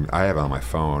around. I have it on my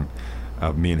phone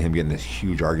of me and him getting this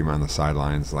huge argument on the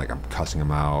sidelines. Like I'm cussing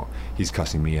him out, he's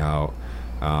cussing me out,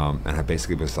 and I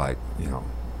basically was like,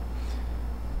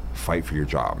 fight for your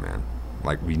job, man.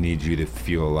 Like we need you to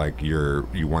feel like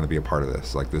you want to be a part of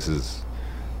this. Like this is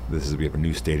we have a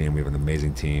new stadium, we have an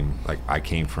amazing team. Like I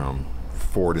came from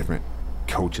 4 different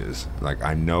coaches. Like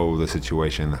I know the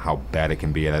situation, how bad it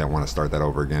can be, and I don't want to start that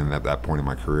over again at that point in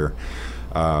my career.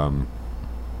 And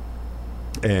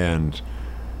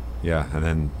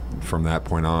then from that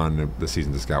point on, the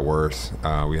season just got worse.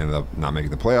 We ended up not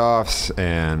making the playoffs,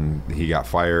 and he got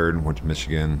fired, went to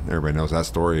Michigan. Everybody knows that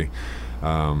story.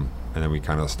 and then we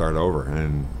kind of start over.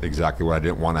 And exactly what I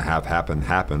didn't want to have happen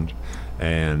happened.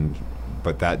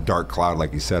 But that dark cloud,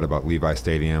 like you said, about Levi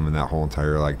Stadium and that whole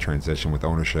entire like transition with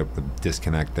ownership, the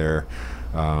disconnect there,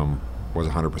 was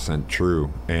 100%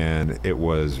 true, and it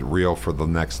was real for the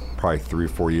next probably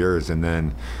 3-4 years. And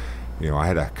then, I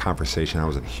had a conversation. I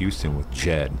was in Houston with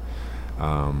Jed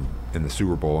in the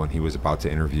Super Bowl, and he was about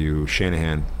to interview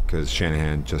Shanahan because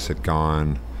Shanahan just had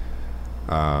gone.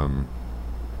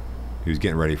 He was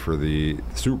getting ready for the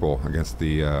Super Bowl against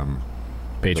the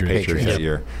Patriots that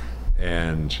year,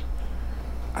 and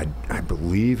I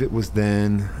believe it was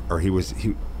then, or he.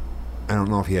 I don't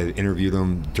know if he had interviewed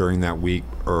him during that week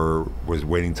or was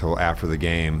waiting till after the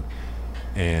game,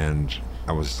 and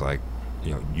I was like,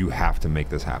 you have to make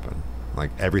this happen. Like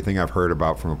everything I've heard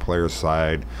about from a player's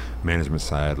side, management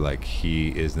side, like he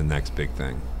is the next big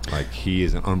thing. Like he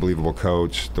is an unbelievable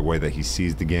coach. The way that he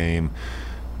sees the game,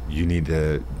 you need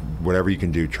to, whatever you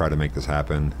can do, try to make this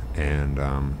happen. And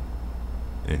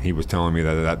he was telling me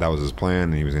that was his plan,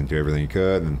 and he was going to do everything he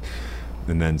could.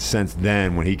 And then since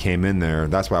then, when he came in there,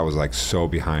 that's why I was like so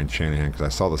behind Shanahan, because I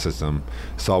saw the system,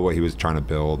 saw what he was trying to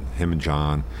build, him and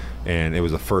John, and it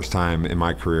was the first time in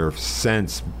my career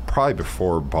since probably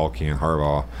before Balky and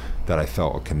Harbaugh that I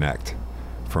felt a connect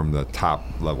from the top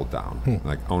level down,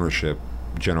 like ownership,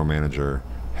 general manager,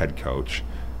 head coach,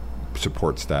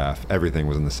 support staff, everything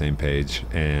was on the same page,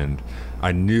 and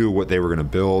I knew what they were going to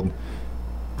build.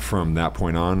 From that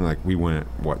point on, like we went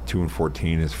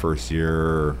 2-14 his first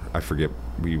year. I forget,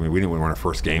 we didn't win our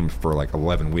first game for like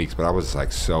 11 weeks, but I was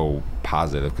like so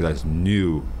positive because I just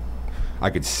knew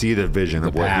I could see the vision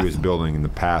of what he was building and the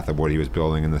path of what he was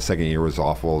building. And the second year was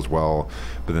awful as well,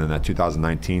 but then that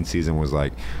 2019 season was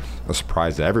like a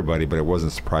surprise to everybody, but it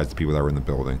wasn't a surprise to people that were in the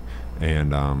building.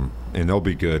 And they'll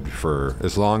be good for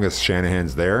as long as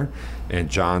Shanahan's there and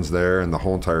John's there and the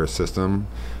whole entire system.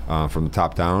 From the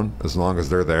top down, as long as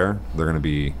they're there, they're going to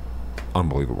be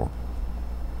unbelievable.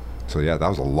 So yeah, that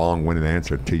was a long-winded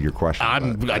answer to your question.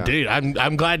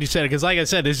 I'm glad you said it because, like I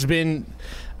said, it's been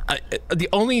the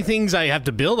only things I have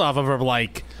to build off of are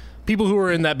like people who were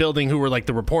in that building who were like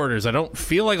the reporters. I don't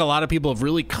feel like a lot of people have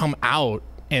really come out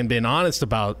and been honest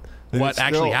about what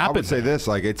actually happened. I would say this,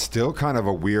 like it's still kind of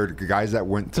a weird guys that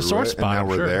went through it and that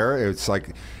were there. It's like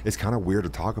it's kind of weird to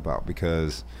talk about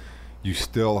because. You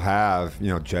still have,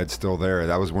 Jed's still there.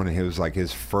 That was when he was like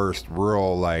his first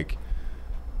real, like,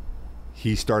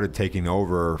 he started taking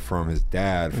over from his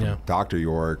dad, from Dr.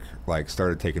 York, like,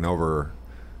 started taking over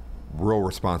real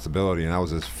responsibility. And that was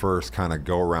his first kind of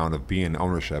go around of being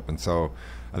ownership. And so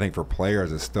I think for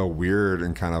players, it's still weird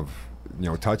and kind of,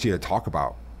 touchy to talk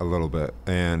about a little bit.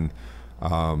 And,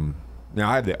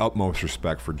 I have the utmost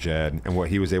respect for Jed and what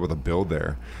he was able to build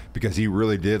there because he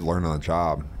really did learn on the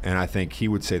job. And I think he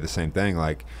would say the same thing,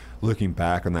 like looking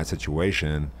back on that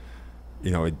situation,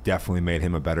 it definitely made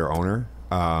him a better owner.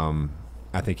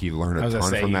 I think he learned a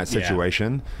ton from that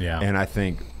situation. Yeah. And I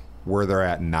think where they're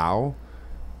at now,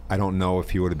 I don't know if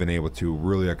he would have been able to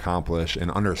really accomplish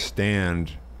and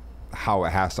understand how it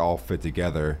has to all fit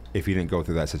together if he didn't go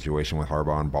through that situation with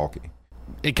Harbaugh and Balky.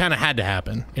 It kind of had to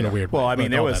happen in a weird way. Well, I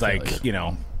mean, there was like,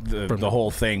 the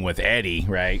whole thing with Eddie,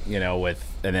 right? And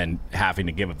then having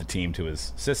to give up the team to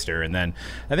his sister. And then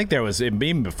I think there was,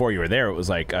 even before you were there, it was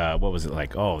like, what was it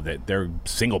like? Oh, they're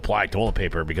single ply toilet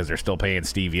paper because they're still paying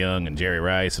Steve Young and Jerry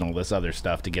Rice and all this other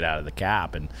stuff to get out of the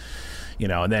cap. And,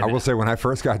 and then I will say when I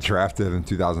first got drafted in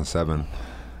 2007,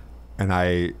 and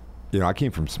I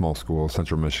came from small school,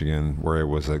 Central Michigan, where it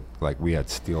was like we had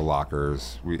steel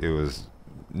lockers. It was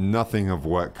nothing of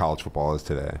what college football is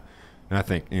today. And I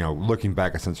think, looking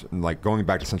back at going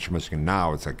back to Central Michigan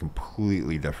now, it's like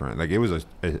completely different. Like it was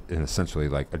essentially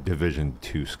like a Division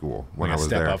II school when I was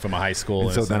there. Step up from a high school.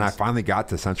 And so then I finally got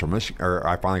to Central Michigan, or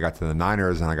I finally got to the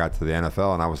Niners, and I got to the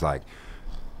NFL, and I was like,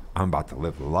 I'm about to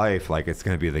live the life. Like it's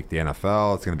going to be like the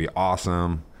NFL. It's going to be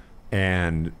awesome.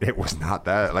 And it was not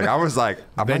that. Like I was like,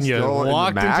 am I still in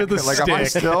the MAC? Like am I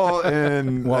still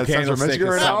in Central Michigan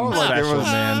right now? Like it was,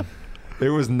 man. It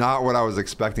was not what I was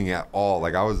expecting at all.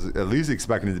 Like I was at least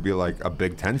expecting it to be like a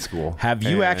Big Ten school. Have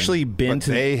you actually been to?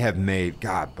 They have made,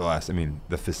 God bless. I mean,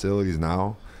 the facilities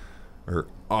now are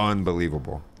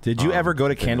unbelievable. Did you ever go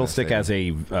to Candlestick as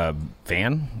a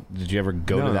fan? Did you ever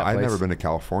go to that place? I've never been to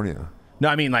California. No,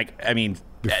 I mean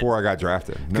before I got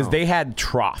drafted, because they had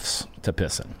troughs to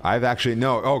piss in. I've actually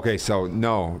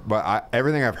but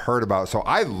everything I've heard about. So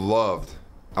I would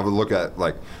look at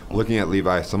looking at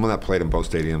Levi, someone that played in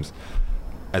both stadiums.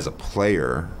 As a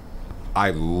player,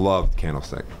 I loved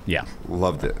Candlestick. Yeah.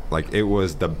 Loved it. Like, it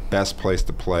was the best place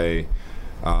to play.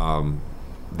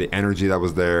 The energy that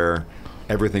was there,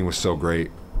 everything was so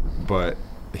great. But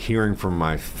hearing from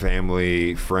my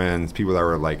family, friends, people that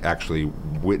were like actually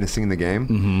witnessing the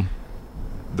game,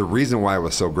 the reason why it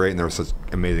was so great and there was such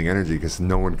amazing energy because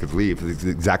no one could leave. It's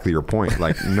exactly your point.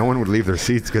 Like no one would leave their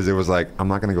seats because it was like, I'm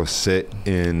not going to go sit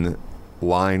in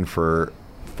line for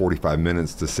 45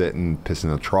 minutes to sit and piss in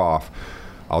a trough.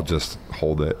 I'll just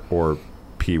hold it or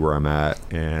pee where I'm at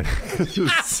and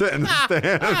just sit in the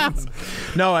stands.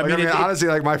 No, I mean, honestly,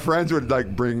 like my friends would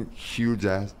like bring huge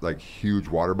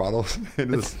water bottles in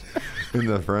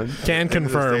the front. Can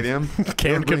confirm. Stadium.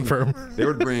 Can confirm. They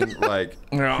would bring like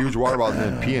huge water bottles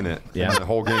and then pee in it. Yeah. The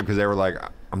whole game because they were like,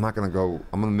 I'm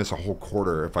gonna miss a whole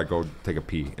quarter if I go take a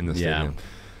pee in the stadium.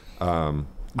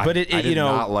 But I did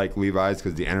not like Levi's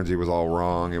because the energy was all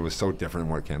wrong. It was so different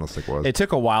than what Candlestick was. It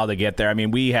took a while to get there. I mean,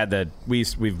 we've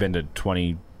been to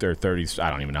 20 or 30, I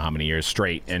don't even know how many years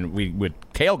straight, and we would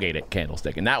tailgate at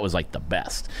Candlestick, and that was like the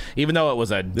best. Even though it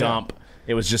was a dump,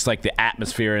 it was just like the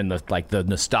atmosphere and the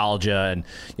nostalgia,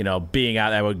 and being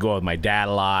out. I would go with my dad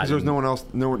a lot. There was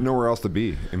nowhere else to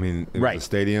be. I mean, it was a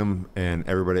stadium, and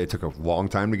everybody. It took a long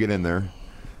time to get in there.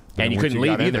 And you couldn't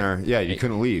leave either. You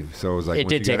couldn't leave. So it was like it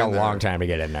did take a long time to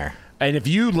get in there. And if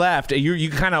you left, you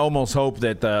kind of almost hope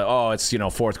that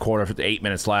it's fourth quarter, 8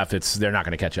 minutes left. They're not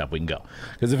going to catch up. We can go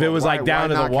because if it was like down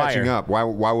to the wire, catching up. Why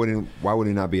would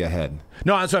he not be ahead?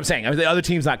 No, that's what I'm saying. I mean, the other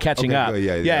team's not catching up.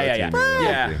 Yeah.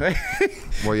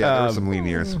 Well, there were some lean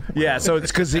years. Yeah, so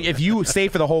it's because if you stay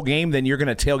for the whole game, then you're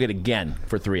going to tailgate again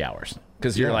for 3 hours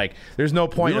because you're like, there's no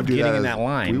point of getting in that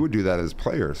line. We would do that as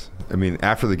players. I mean,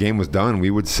 after the game was done,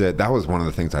 we would sit. That was one of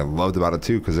the things I loved about it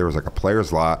too, because there was like a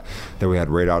players' lot that we had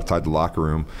right outside the locker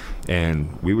room,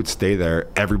 and we would stay there.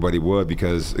 Everybody would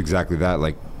because exactly that.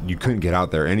 Like you couldn't get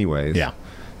out there anyways. Yeah.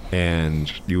 And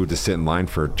you would just sit in line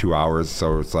for 2 hours.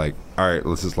 So it's like, all right,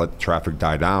 let's just let the traffic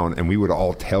die down. And we would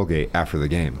all tailgate after the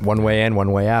game. One way in,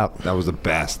 one way out. That was the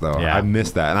best, though. Yeah. I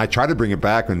missed that. And I tried to bring it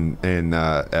back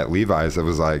at Levi's. It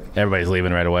was like... Everybody's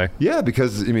leaving right away. Yeah,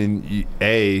 because, I mean, you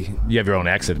have your own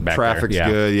exit back there. Traffic's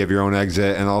good. You have your own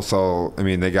exit. And also, I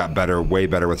mean, they got way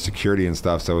better with security and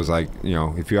stuff. So it was like,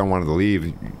 if you wanted to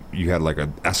leave, you had like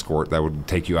an escort that would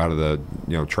take you out of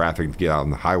the, traffic to get out on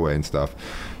the highway and stuff.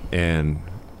 And...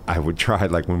 I would try,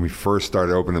 like when we first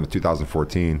started opening in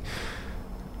 2014,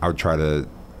 I would try to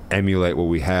emulate what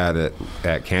we had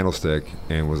at Candlestick,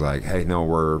 and was like, hey, no,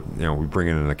 we're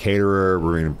bringing in a caterer,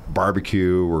 we're bringing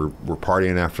barbecue, we're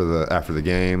partying after the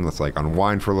game. Let's like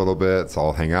unwind for a little bit. Let's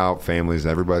all hang out, families,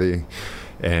 everybody.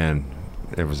 And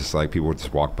it was just like people would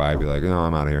just walk by and be like, no,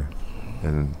 I'm out of here,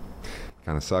 and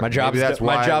kind of sucked. My job's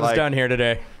done here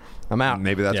today. I'm out.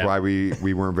 Maybe that's why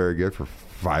we weren't very good for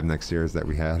 5 next years that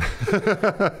we had.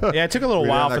 Yeah, it took a little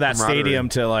while for that stadium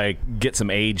to like get some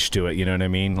age to it. You know what I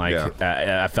mean? Like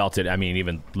I felt it. I mean,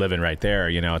 even living right there,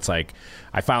 it's like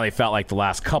I finally felt like the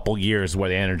last couple years where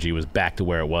the energy was back to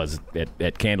where it was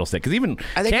at Candlestick. Because even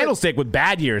Candlestick with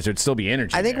bad years, there'd still be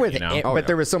energy. I think but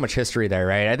there was so much history there,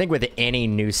 right? I think with any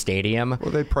new stadium,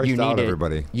 they priced out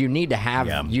everybody. You need to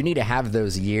have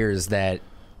those years that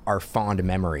are fond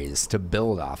memories to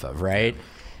build off of, right?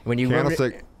 When you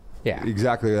Candlestick. Yeah,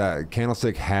 exactly that.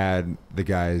 Candlestick had the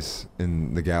guys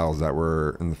and the gals that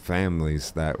were, and the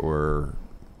families that were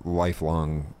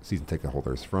lifelong season ticket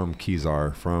holders from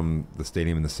Kezar, from the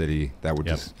stadium in the city that would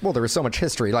just... Well, there was so much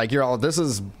history. Like, They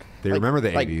remember the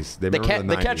 80s. They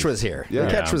remember the catch was here. Yeah.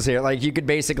 The catch was here. Like, you could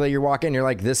basically, you walk in, you're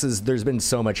like, there's been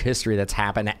so much history that's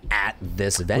happened at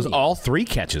this venue. All 3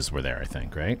 catches were there, I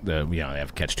think, right? They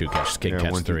have catch 2, catch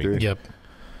 3. Yep.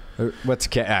 What's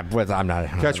I'm not.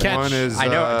 Catch 1 is I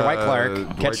know Dwight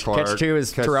Clark. Catch 2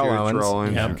 is Terrell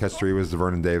Owens. And catch 3 was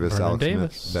Vernon Davis, Alex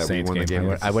Smith, that Saints we won the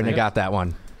game. I wouldn't have got that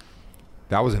one.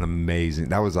 That was an amazing.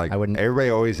 That was like everybody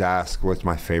always asks what's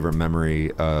my favorite memory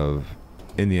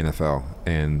in the NFL,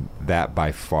 and that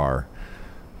by far,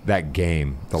 that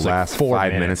game, the last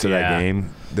 5 minutes of that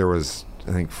game, there was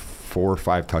I think 4 or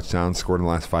 5 touchdowns scored in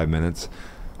the last 5 minutes.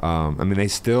 I mean, they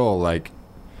still like.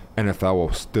 NFL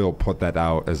will still put that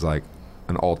out as like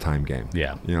an all-time game.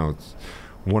 Yeah. It's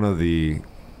one of the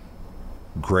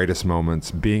greatest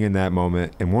moments, being in that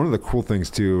moment. And one of the cool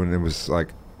things too, and it was like,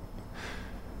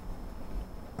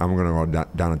 I'm going to go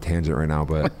down a tangent right now,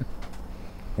 but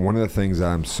one of the things that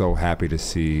I'm so happy to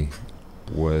see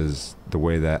was the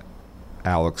way that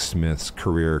Alex Smith's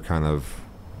career kind of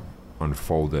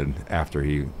unfolded after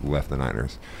he left the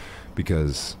Niners.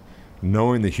 Because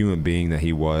knowing the human being that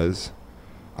he was,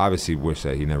 obviously wish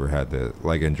that he never had the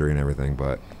leg injury and everything,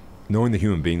 but knowing the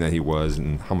human being that he was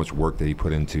and how much work that he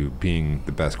put into being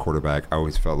the best quarterback, I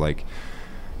always felt like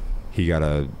he got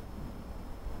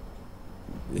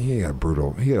he had a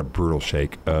brutal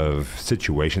shake of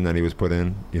situation that he was put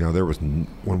in. You know, there was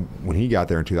when he got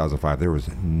there in 2005, there was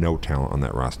no talent on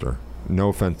that roster. No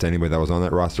offense to anybody that was on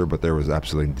that roster, but there was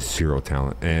absolutely zero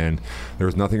talent, and there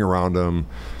was nothing around him.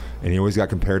 And he always got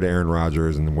compared to Aaron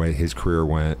Rodgers and the way his career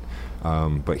went.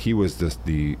 But he was just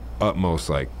the utmost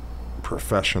like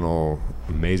professional,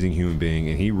 amazing human being,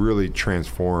 and he really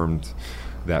transformed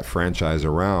that franchise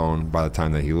around. By the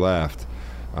time that he left,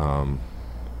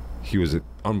 he was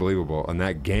unbelievable. In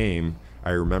that game,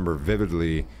 I remember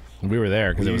vividly. We were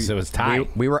there because it was tied.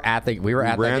 We were at that game. We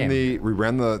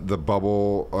ran the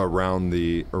bubble around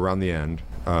the end,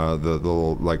 the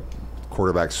little like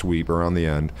quarterback sweep around the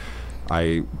end.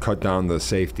 I cut down the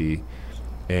safety,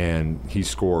 and he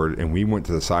scored, and we went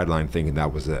to the sideline thinking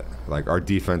that was it. Like, our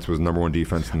defense was number one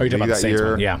defense in the league that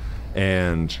year. Yeah.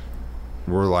 And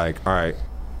we're like, all right,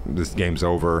 this game's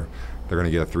over. They're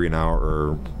going to get a 3-and-out,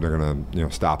 or they're going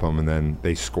to stop them. And then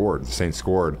they scored. The Saints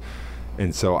scored.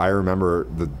 And so I remember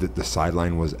the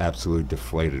sideline was absolutely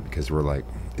deflated because we're like,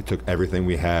 it took everything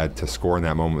we had to score in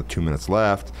that moment with 2 minutes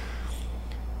left.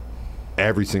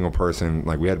 Every single person,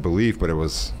 like, we had belief, but it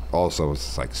was also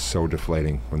like so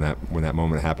deflating when that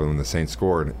moment happened, when the Saints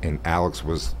scored. And Alex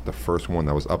was the first one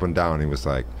that was up and down. He's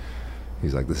like,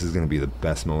 this is going to be the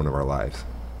best moment of our lives.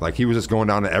 Like, he was just going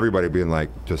down to everybody being like,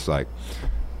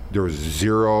 there was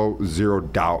zero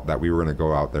doubt that we were going to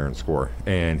go out there and score.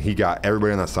 And he got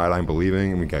everybody on that sideline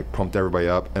believing, and we pumped everybody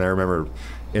up. And I remember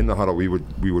in the huddle, we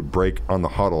would break on the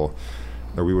huddle,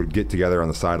 or we would get together on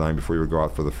the sideline before we would go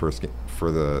out for the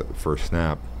first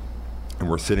snap. And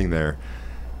we're sitting there,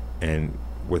 and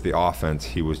with the offense,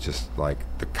 he was just like,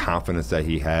 the confidence that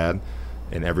he had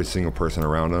in every single person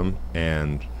around him,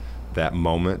 and that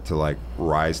moment to like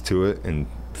rise to it and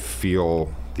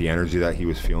feel the energy that he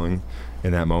was feeling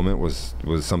in that moment was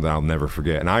something I'll never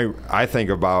forget. And I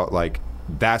think about, like,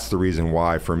 that's the reason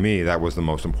why, for me, that was the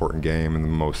most important game and the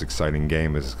most exciting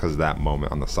game, is because of that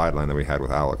moment on the sideline that we had with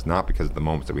Alex. Not because of the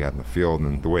moments that we had in the field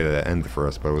and the way that it ended for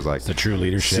us, but it was like the true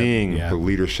leadership. Seeing the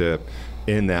leadership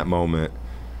in that moment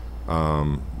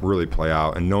really play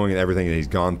out, and knowing everything that he's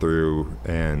gone through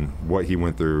and what he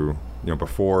went through,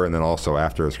 before and then also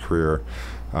after his career,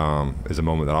 is a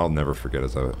moment that I'll never forget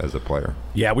as a player.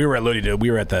 Yeah, we were at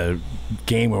the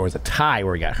game where it was a tie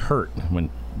where he got hurt when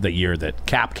the year that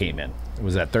Cap came in.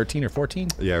 Was that 13 or 14?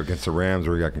 Yeah, against the Rams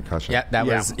where he got concussion. Yeah, that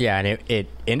was and it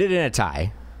ended in a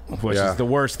tie. Which is the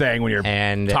worst thing when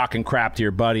you're talking crap to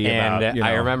your buddy about,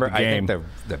 I remember, the game. I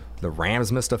think the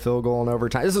Rams missed a field goal in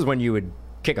overtime. This is when you would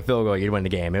kick a field goal, you'd win the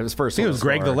game. It was first. I think it was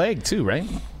Greg the Leg too, right?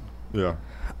 Yeah.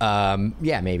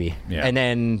 Yeah, maybe. Yeah. And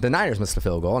then the Niners missed a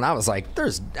field goal, and I was like,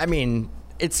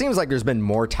 it seems like there's been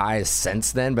more ties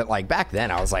since then, but like back then,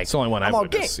 I was like, it's the only one I've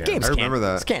witnessed. Games I remember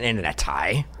that. Can't end in a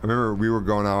tie. I remember we were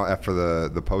going out after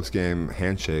the post-game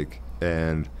handshake,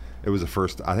 and it was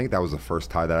I think that was the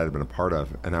first tie that I had been a part of.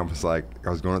 And I was like,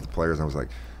 I was going at the players, and I was like,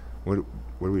 what do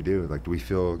we do? Like, do we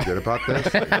feel good about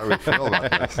this? Like, how do we feel about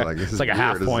this? Like, this is like a weird.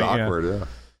 half This point. is awkward. Yeah.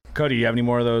 Cody, you have any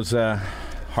more of those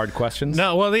hard questions?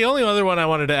 No, well, the only other one I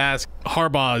wanted to ask,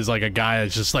 Harbaugh is like a guy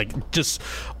that's just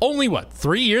only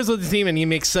 3 years with the team, and he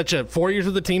makes 4 years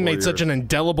with the team, made such an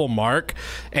indelible mark.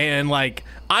 And like,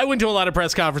 I went to a lot of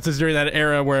press conferences during that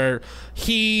era where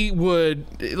he would,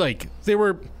 like, they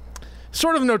were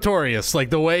sort of notorious, like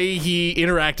the way he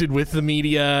interacted with the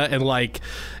media, and like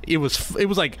it was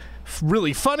like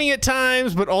really funny at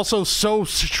times, but also so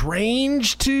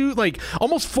strange to, like,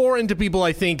 almost foreign to people,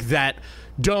 I think, that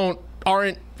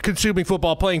aren't consuming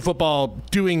football, playing football,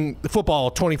 doing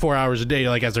football 24 hours a day,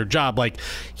 like, as their job. Like,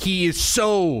 he is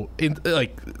so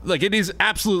like it is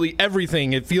absolutely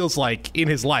everything, it feels like, in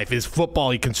his life is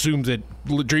football. He consumes it,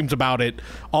 dreams about it,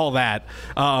 all that.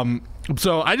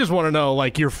 So I just want to know,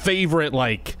 like, your favorite,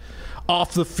 like,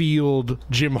 off the field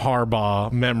Jim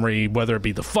Harbaugh memory, whether it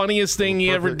be the funniest thing he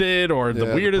ever did or the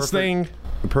weirdest thing.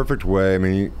 The perfect way. I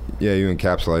mean, you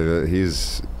encapsulated it.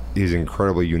 He's an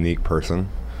incredibly unique person.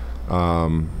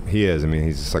 He is. I mean,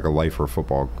 he's just like a lifer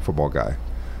football guy.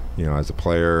 As a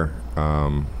player,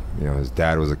 his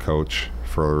dad was a coach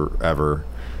forever.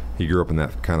 He grew up in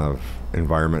that kind of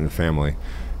environment and family.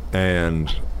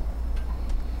 And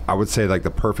I would say, like,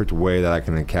 the perfect way that I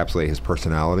can encapsulate his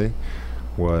personality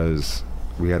was,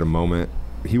 we had a moment.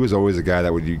 He was always a guy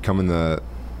that would come in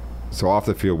so off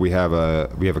the field, we have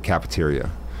a cafeteria,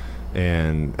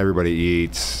 and everybody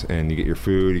eats, and you get your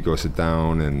food, you go sit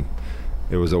down, and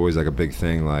it was always like a big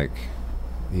thing. Like,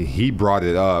 he brought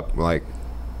it up, like,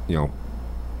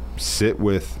 sit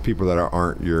with people that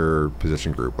aren't your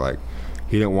position group. Like,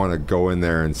 he didn't want to go in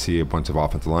there and see a bunch of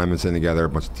offensive linemen sitting together, a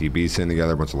bunch of DBs sitting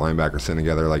together, a bunch of linebackers sitting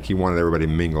together. Like, he wanted everybody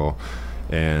to mingle.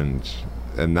 and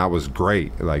that was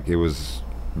great. Like, it was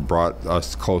brought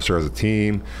us closer as a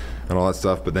team and all that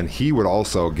stuff. But then he would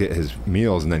also get his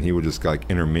meals, and then he would just like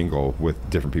intermingle with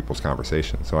different people's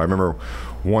conversations. So I remember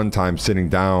one time sitting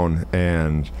down,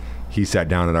 and he sat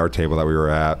down at our table that we were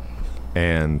at,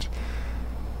 and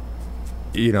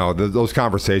you know, those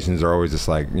conversations are always just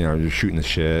like, you know, you're shooting the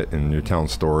shit and you're telling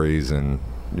stories, and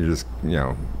you're just, you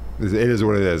know, it is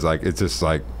what it is. Like, it's just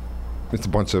like, it's a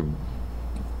bunch of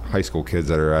high school kids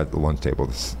that are at the lunch table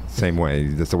the same way.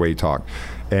 That's the way you talk.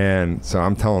 And so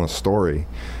I'm telling a story,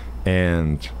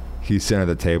 and he's sitting at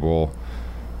the table,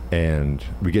 and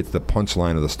we get to the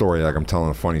punchline of the story. Like, I'm telling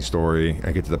a funny story.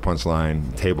 I get to the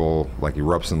punchline, table like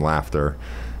erupts in laughter.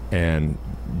 And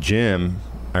Jim,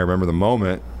 I remember the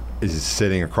moment, is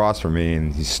sitting across from me,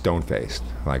 and he's stone-faced.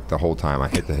 Like, the whole time I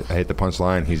hit the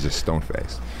punchline, he's just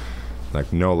stone-faced.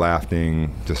 Like, no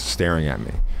laughing, just staring at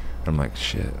me. I'm like,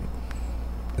 shit.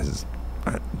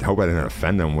 I hope I didn't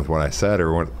offend him with what I said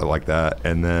or what like that.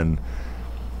 And then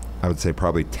I would say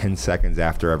probably 10 seconds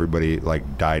after everybody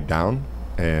like died down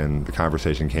and the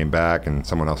conversation came back and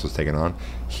someone else was taking on,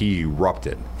 he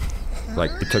erupted. Like,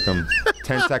 it took him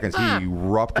 10 seconds. He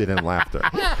erupted in laughter.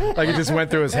 Like, it just went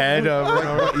through his head.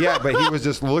 Yeah, but he was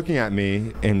just looking at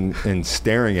me and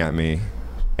staring at me,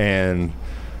 and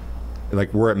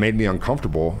like, where it made me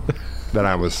uncomfortable, that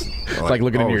I was like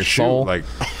looking into your soul. Like,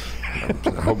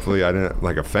 hopefully I didn't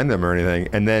like offend him or anything.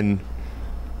 And then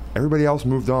everybody else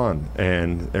moved on,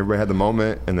 and everybody had the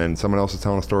moment, and then someone else was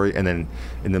telling a story, and then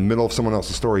in the middle of someone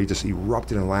else's story, he just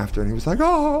erupted in laughter, and he was like,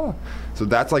 oh. So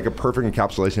that's like a perfect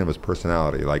encapsulation of his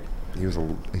personality. Like, he's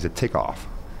a tick-off,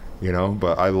 you know,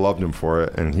 but I loved him for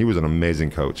it, and he was an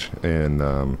amazing coach. And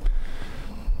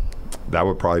that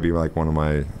would probably be like one of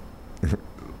my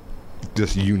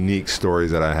just unique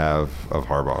stories that I have of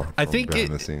Harbaugh. I think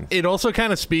it also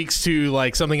kind of speaks to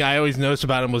like something I always noticed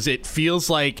about him was it feels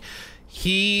like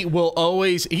he will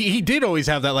always he did always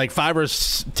have that like 5 or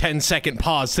 10 second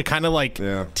pause to kind of like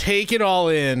take it all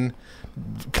in,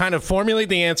 kind of formulate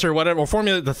the answer, whatever, or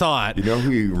formulate the thought. You know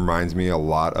who he reminds me a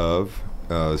lot of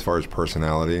as far as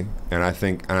personality, and I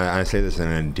think, and I say this in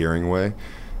an endearing way,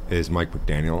 is Mike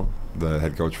McDaniel, the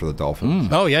head coach for the Dolphins.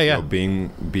 Oh yeah. You know,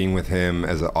 being with him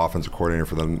as an offensive coordinator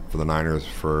for the Niners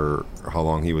for how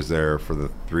long he was there, for the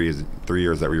 3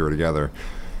 years that we were together.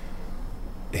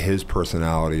 His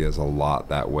personality is a lot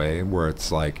that way, where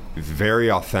it's like very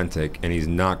authentic, and he's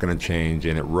not going to change,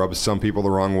 and it rubs some people the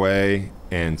wrong way,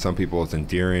 and some people it's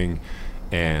endearing,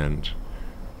 and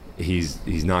he's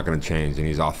not going to change, and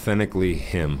he's authentically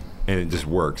him, and it just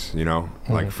works, you know.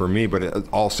 Like, for me, but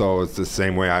it's the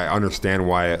same way. I understand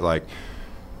why it, like,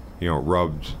 you know,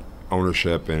 rubbed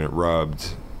ownership, and it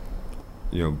rubbed,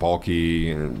 you know,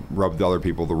 Balky, and it rubbed other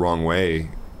people the wrong way,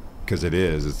 because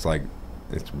it's like,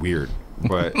 it's weird.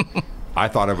 But I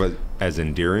thought of it as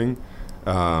endearing,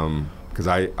 because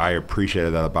I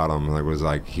appreciated that about him. Like, it was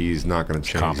like, he's not going to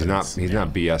change. He's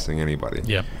not BSing anybody.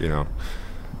 Yep. You know,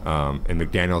 and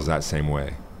McDaniel's that same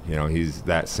way. You know, he's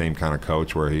that same kind of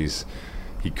coach where he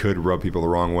could rub people the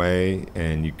wrong way,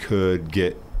 and you could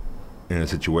get in a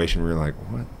situation where you're like,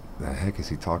 what the heck is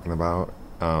he talking about?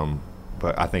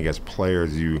 But I think as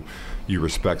players, you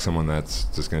respect someone that's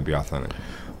just going to be authentic.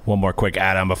 One more quick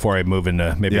add-on before I move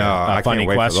into maybe a funny can't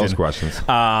wait question. for those questions.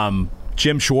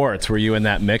 Jim Schwartz, were you in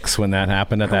that mix when that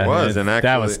happened?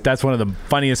 That's one of the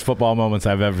funniest football moments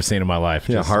I've ever seen in my life.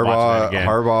 Yeah,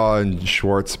 Harbaugh and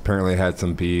Schwartz apparently had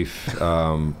some beef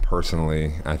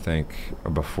personally. I think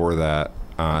before that,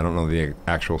 I don't know the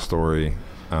actual story,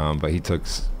 but he took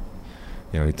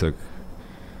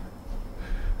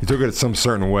it some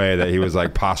certain way that he was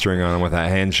like posturing on him with that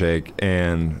handshake,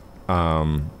 and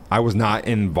I was not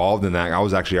involved in that. I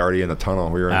was actually already in the tunnel.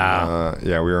 We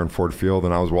were in Ford Field,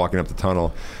 and I was walking up the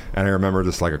tunnel, and I remember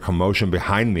just like a commotion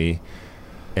behind me,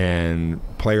 and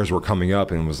players were coming up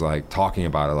and was like talking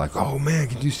about it, like, oh man,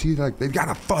 can you see, like, they've got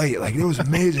a fight, like, it was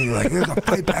amazing, like, there's a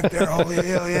fight back there, oh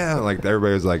hell yeah, like,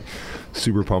 everybody was like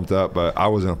super pumped up, but I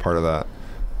wasn't a part of that.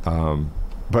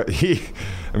 But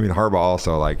Harbaugh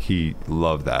also, like, he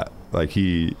loved that, like,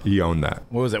 he owned that.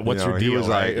 What was it? What's your deal? He was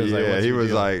like, right? he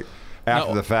was like,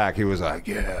 after the fact, he was like,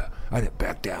 yeah, I didn't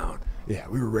back down. Yeah,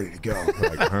 we were ready to go.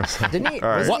 Like, Didn't he? all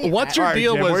right. What's your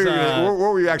deal Jim, was? what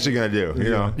were you actually going to do? You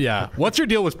know? Yeah. What's your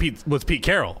deal with Pete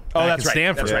Carroll? Oh, back that's in right.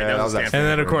 Stanford. That's right. Yeah, That was And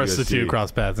then, of course, the USC. two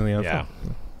cross paths in the NFL. Yeah.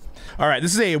 All right,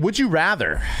 this is a would you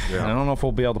rather. Yeah. I don't know if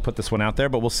we'll be able to put this one out there,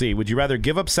 but we'll see. Would you rather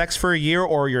give up sex for a year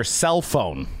or your cell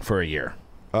phone for a year?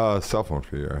 Cell phone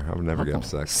for a year. I would never give up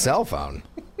sex. Cell phone,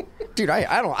 dude.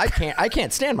 I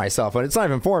can't stand my cell phone. It's not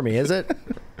even for me, is it?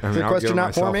 I mean, the I'll question give not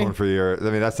my for cell me? phone for your.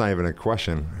 I mean, that's not even a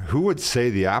question. Who would say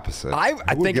the opposite? I'm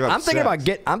Who would give up thinking about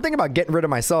sex? I'm thinking about getting rid of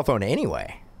my cell phone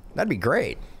anyway. That'd be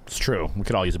great. It's true. We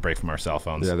could all use a break from our cell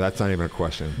phones. Yeah, that's not even a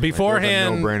question.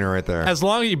 Beforehand, no brainer right there. As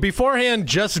long as beforehand,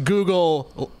 just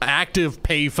Google active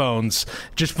payphones.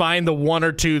 Just find the one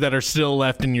or two that are still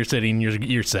left in your city, and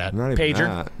you're set. Not even Pager.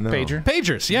 that, no. Pager.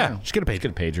 Pagers, yeah. Just get a pager.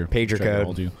 Get a pager. Pager Try to code.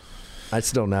 hold you. I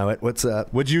still know it. What's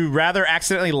up? Would you rather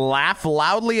accidentally laugh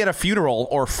loudly at a funeral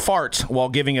or fart while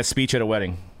giving a speech at a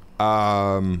wedding?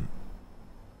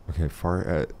 Okay, fart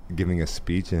at giving a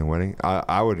speech in a wedding.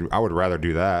 I would rather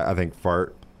do that. I think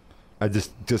fart. I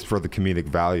just for the comedic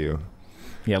value.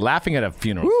 Yeah, laughing at a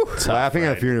funeral. Tough, Laughing at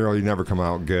right? a funeral, you never come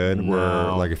out good. No.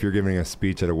 Where like if you're giving a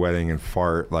speech at a wedding and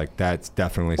fart, like that's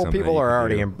definitely Well, something. people that you are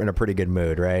can already do. in a pretty good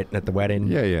mood, right? At the wedding.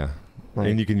 Yeah. Like-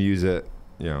 And you can use it,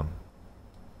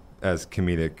 as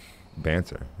comedic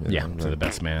banter. Yeah, to the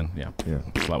best man. Yeah. Yeah.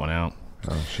 Just let one out.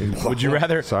 Oh shit. Would you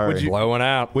rather? Sorry. Would you, Blowing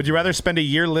out. would you rather spend a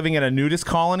year living in a nudist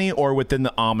colony or within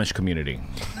the Amish community?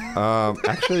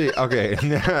 Actually, okay,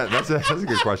 that's a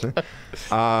good question.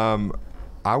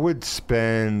 I would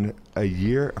spend a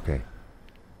year. Okay,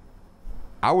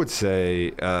 I would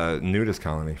say nudist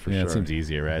colony for Yeah, sure. it seems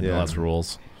easier, right? Yeah. Less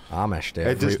rules. Amish, dude.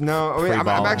 It just no. I mean, free I'm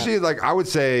ball. actually like I would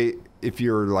say if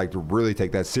you're like to really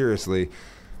take that seriously,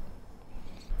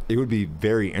 it would be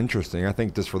very interesting. I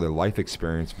think just for the life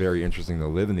experience, very interesting to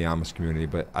live in the Amish community.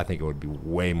 But I think it would be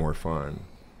way more fun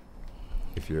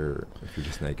if you're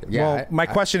just naked. Yeah, Well, my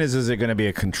question is it going to be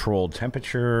a controlled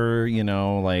temperature?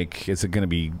 Like, is it going to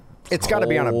be? It's got to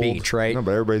be on a cold? beach, right? No,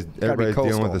 but everybody's be dealing with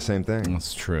coastal. the same thing.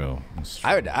 That's true. That's true.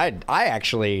 I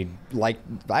actually like.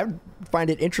 I would find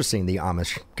it interesting, the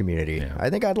Amish community. Yeah. I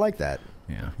think I'd like that.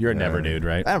 Yeah, you're a never nude,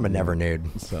 right? I'm a never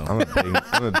nude. So I'm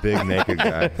a big naked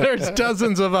guy. There's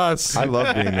dozens of us. I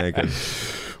love being naked.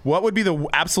 what would be the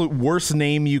absolute worst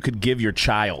name you could give your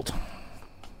child?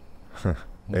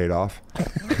 Adolf.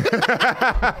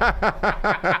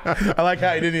 I like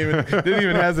how you didn't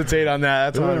even hesitate on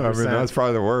that. That's I 100%. mean, that's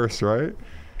probably the worst, right?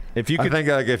 If you I could, think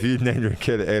like if you name your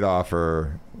kid Adolf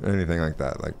or anything like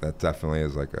that definitely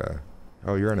is like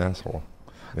oh, you're an asshole.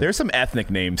 there's some ethnic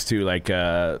names too, like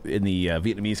in the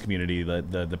Vietnamese community, the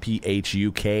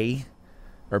PHUK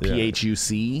or Yeah.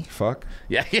 PHUC. Fuck.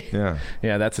 Yeah, Yeah.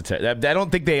 yeah. That's I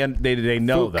don't think they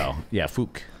know Fook. though. Yeah,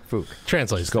 Fook.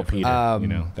 Translates. Go Peter.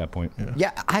 Um, at that point.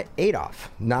 Yeah, Adolf.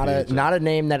 Not a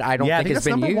name that I don't Yeah, I think think has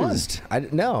that's been number one. used.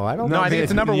 No, I don't. No, think I think so. it's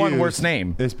the number one used. worst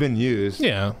name. It's been used.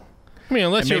 Yeah. I mean,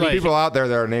 unless And you're maybe like, people out there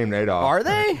that are named Adolf. Are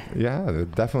they? Yeah, there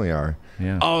definitely are.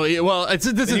 Yeah. oh, yeah, well, this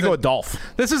then you is go with Dolph.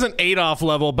 This isn't Adolf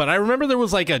level, but I remember there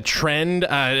was like a trend.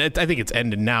 I think it's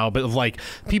ended now, but of like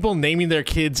people naming their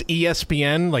kids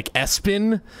ESPN, like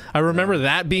Espin. I remember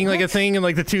that being like a thing in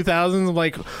like the 2000s. I'm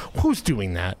like, who's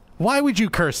doing that? Why would you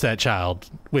curse that child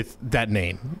with that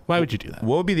name? Why would you do that?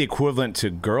 What would be the equivalent to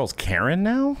girls? Karen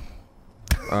now?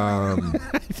 I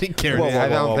think Karen. I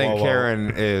don't think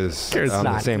Karen is Karen's on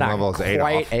the Not- same not level as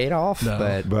quite Adolf. Adolf, No.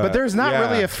 but But there's not yeah.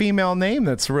 really a female name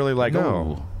that's really like,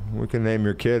 No, we can name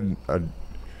your kid. You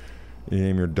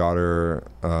name your daughter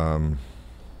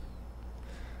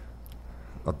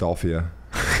Adolphia.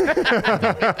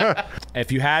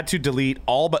 If you had to delete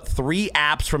all but 3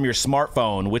 apps from your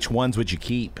smartphone, which ones would you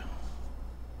keep?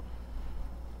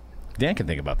 Dan can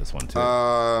think about this one too.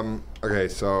 Okay,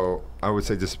 so I would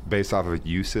say just based off of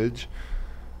usage,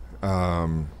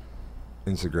 Instagram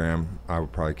I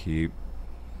would probably keep.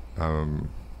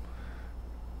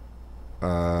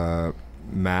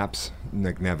 Maps,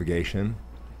 like navigation,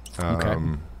 Okay.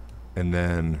 and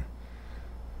then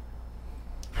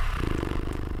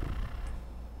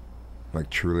like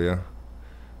Trulia.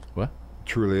 What?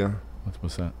 Trulia.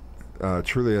 What's that?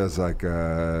 Trulia is like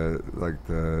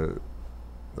the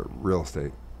real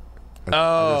estate.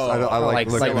 I like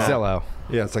looking at- Zillow.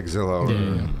 Yeah, it's like Zillow,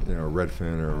 or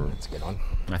Redfin, or That's a good one.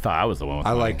 I thought I was the one. With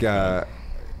I mine. like.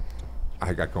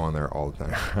 I got going there all the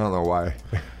time. I don't know why.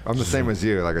 I'm the same as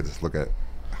you. Like I just look at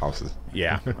houses.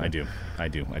 Yeah, I do. I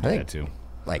do think, that too.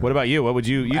 like- what about you? What would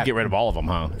you? You'd get rid of all of them,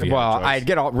 huh? if you had Well, a choice? I'd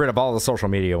get rid of all the social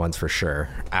media ones for sure.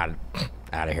 Out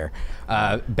of here.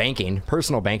 Banking,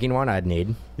 personal banking one, I'd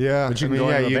need. Yeah, But you I can mean, go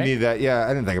yeah, into a you bank? need that. Yeah, I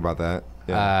didn't think about that.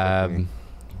 Yeah, definitely.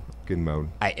 Good mode.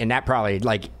 And that probably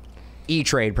like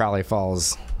E-Trade probably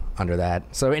falls under that.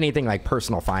 So anything like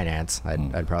personal finance,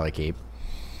 I'd probably keep.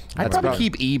 I'd That's probably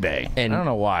prob- keep eBay. I don't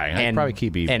know why. I'd probably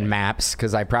keep eBay. And Maps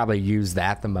because I probably use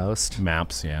that the most.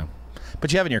 Maps, yeah.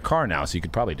 But you have it in your car now, so you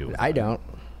could probably do it. I don't.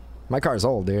 My car's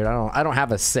old, dude. I don't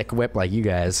have a sick whip like you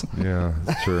guys. Yeah,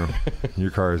 that's true.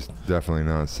 Your car is definitely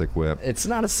not a sick whip. It's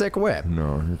not a sick whip.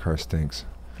 No, your car stinks.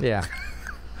 Yeah.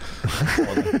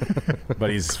 But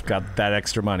he's got that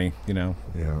extra money, you know.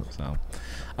 Yeah. So,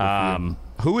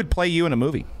 who would play you in a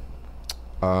movie?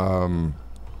 Dolph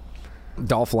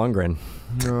Lundgren.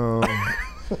 No,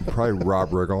 probably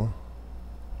Rob Riggle.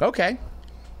 Okay,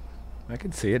 I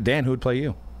can see it. Dan, who would play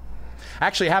you?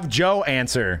 Actually, have Joe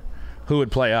answer who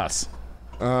would play us.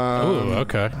 Ooh,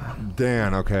 okay.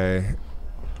 Dan, okay.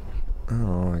 I don't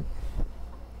know, like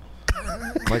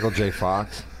Michael J.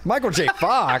 Fox. Michael J.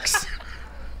 Fox.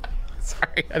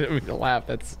 Sorry, I didn't mean to laugh.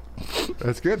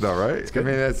 That's good though, right? I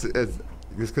mean, it's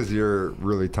just because you're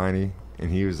really tiny,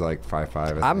 and he was like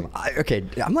 5'5". I'm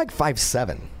like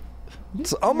 5'7".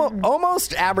 It's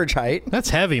almost average height. That's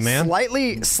heavy, man.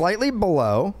 Slightly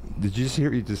below. Did you hear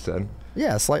what you just said?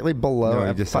 Yeah, slightly below. No,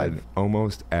 you just said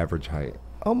almost average height.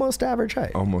 Almost average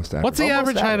height. Almost average. What's the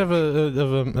average height of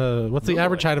a what's the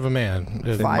average height of a man?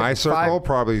 In my circle,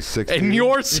 probably 6. In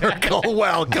your circle,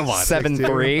 well, come on.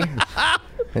 7'3".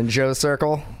 In Joe's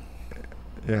circle.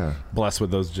 Yeah. blessed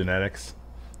with those genetics.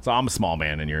 So I'm a small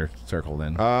man in your circle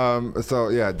then. So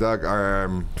yeah, Doug.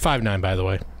 5'9", by the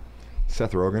way.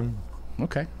 Seth Rogen.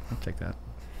 Okay, I'll take that.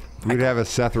 We'd have a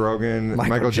Seth Rogen,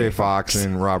 Michael J. Fox,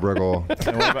 and Rob Riggle.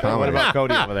 And what about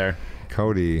Cody over there?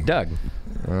 Cody. Doug.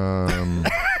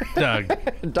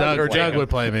 Doug would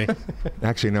play me.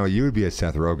 Actually, no. You would be a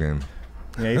Seth Rogen.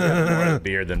 Yeah, he's got more of a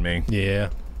beard than me. Yeah.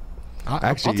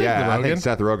 Actually, I'll take yeah. I Rogen. think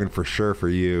Seth Rogen for sure for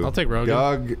you. I'll take Rogen.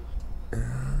 Doug.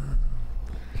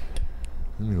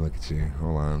 Let me look at you.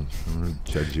 Hold on. I'm gonna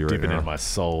judge you right Deep now. into my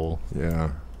soul.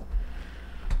 Yeah.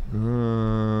 I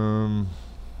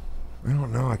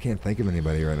don't know. I can't think of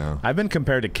anybody right now. I've been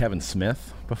compared to Kevin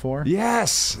Smith before.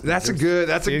 Yes, that's a good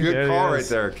call right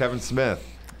there, Kevin Smith.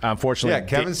 Unfortunately, Yeah,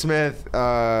 Kevin Smith.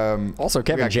 Also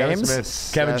Kevin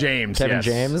James. Kevin James. Kevin yes.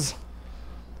 James.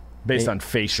 Based on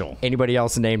facial Anybody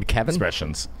else named Kevin?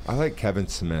 expressions. I like Kevin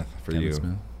Smith for Kevin you.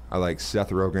 Smith. I like Seth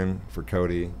Rogen for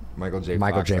Cody. Michael J.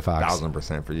 Michael Fox, J. Fox.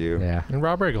 1000% for you. Yeah. And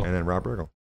Rob Riggle. And then Rob Riggle.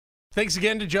 Thanks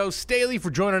again to Joe Staley for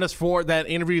joining us for that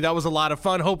interview. That was a lot of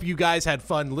fun. Hope you guys had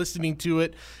fun listening to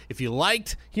it. If you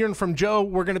liked hearing from Joe,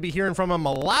 we're going to be hearing from him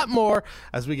a lot more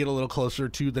as we get a little closer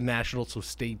to the National, so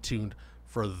stay tuned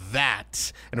for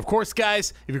that. And of course,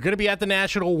 guys, if you're going to be at the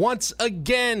National, once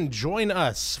again, join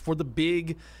us for the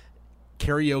big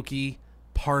karaoke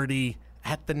party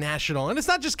at the National. And it's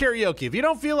not just karaoke. If you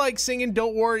don't feel like singing,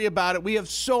 don't worry about it. We have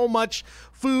so much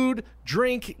food,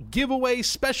 drink, giveaway,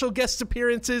 special guest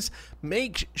appearances.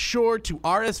 Make sure to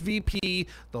RSVP.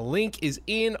 The link is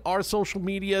in our social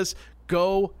medias.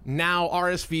 Go now,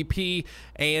 RSVP.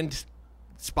 And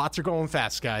spots are going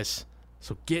fast, guys.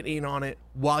 So get in on it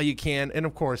while you can. And,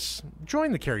 of course,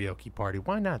 join the karaoke party.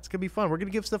 Why not? It's going to be fun. We're going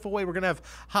to give stuff away. We're going to have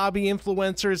hobby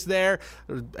influencers there,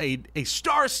 a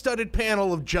star-studded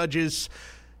panel of judges.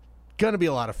 Going to be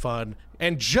a lot of fun.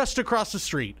 And just across the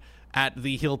street at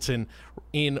the Hilton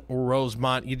in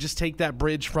Rosemont, you just take that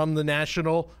bridge from the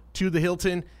National to the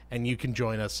Hilton, and you can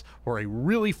join us for a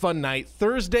really fun night.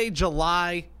 Thursday,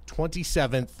 July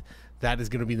 27th. That is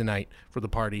going to be the night for the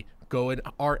party. Go and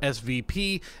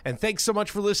RSVP. And thanks so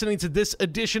much for listening to this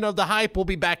edition of The Hype. We'll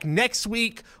be back next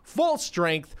week, full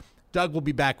strength. Doug will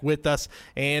be back with us.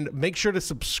 And make sure to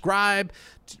subscribe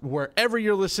to wherever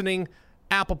you're listening,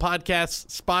 Apple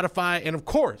Podcasts, Spotify, and of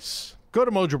course, go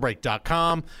to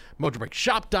MojoBreak.com.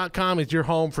 MojoBreakShop.com is your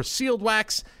home for sealed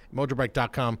wax.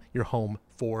 MojoBreak.com, your home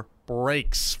for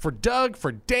brakes. For Doug,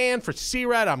 for Dan, for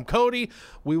C-Rad, I'm Cody.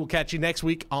 We will catch you next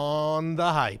week on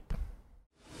The Hype.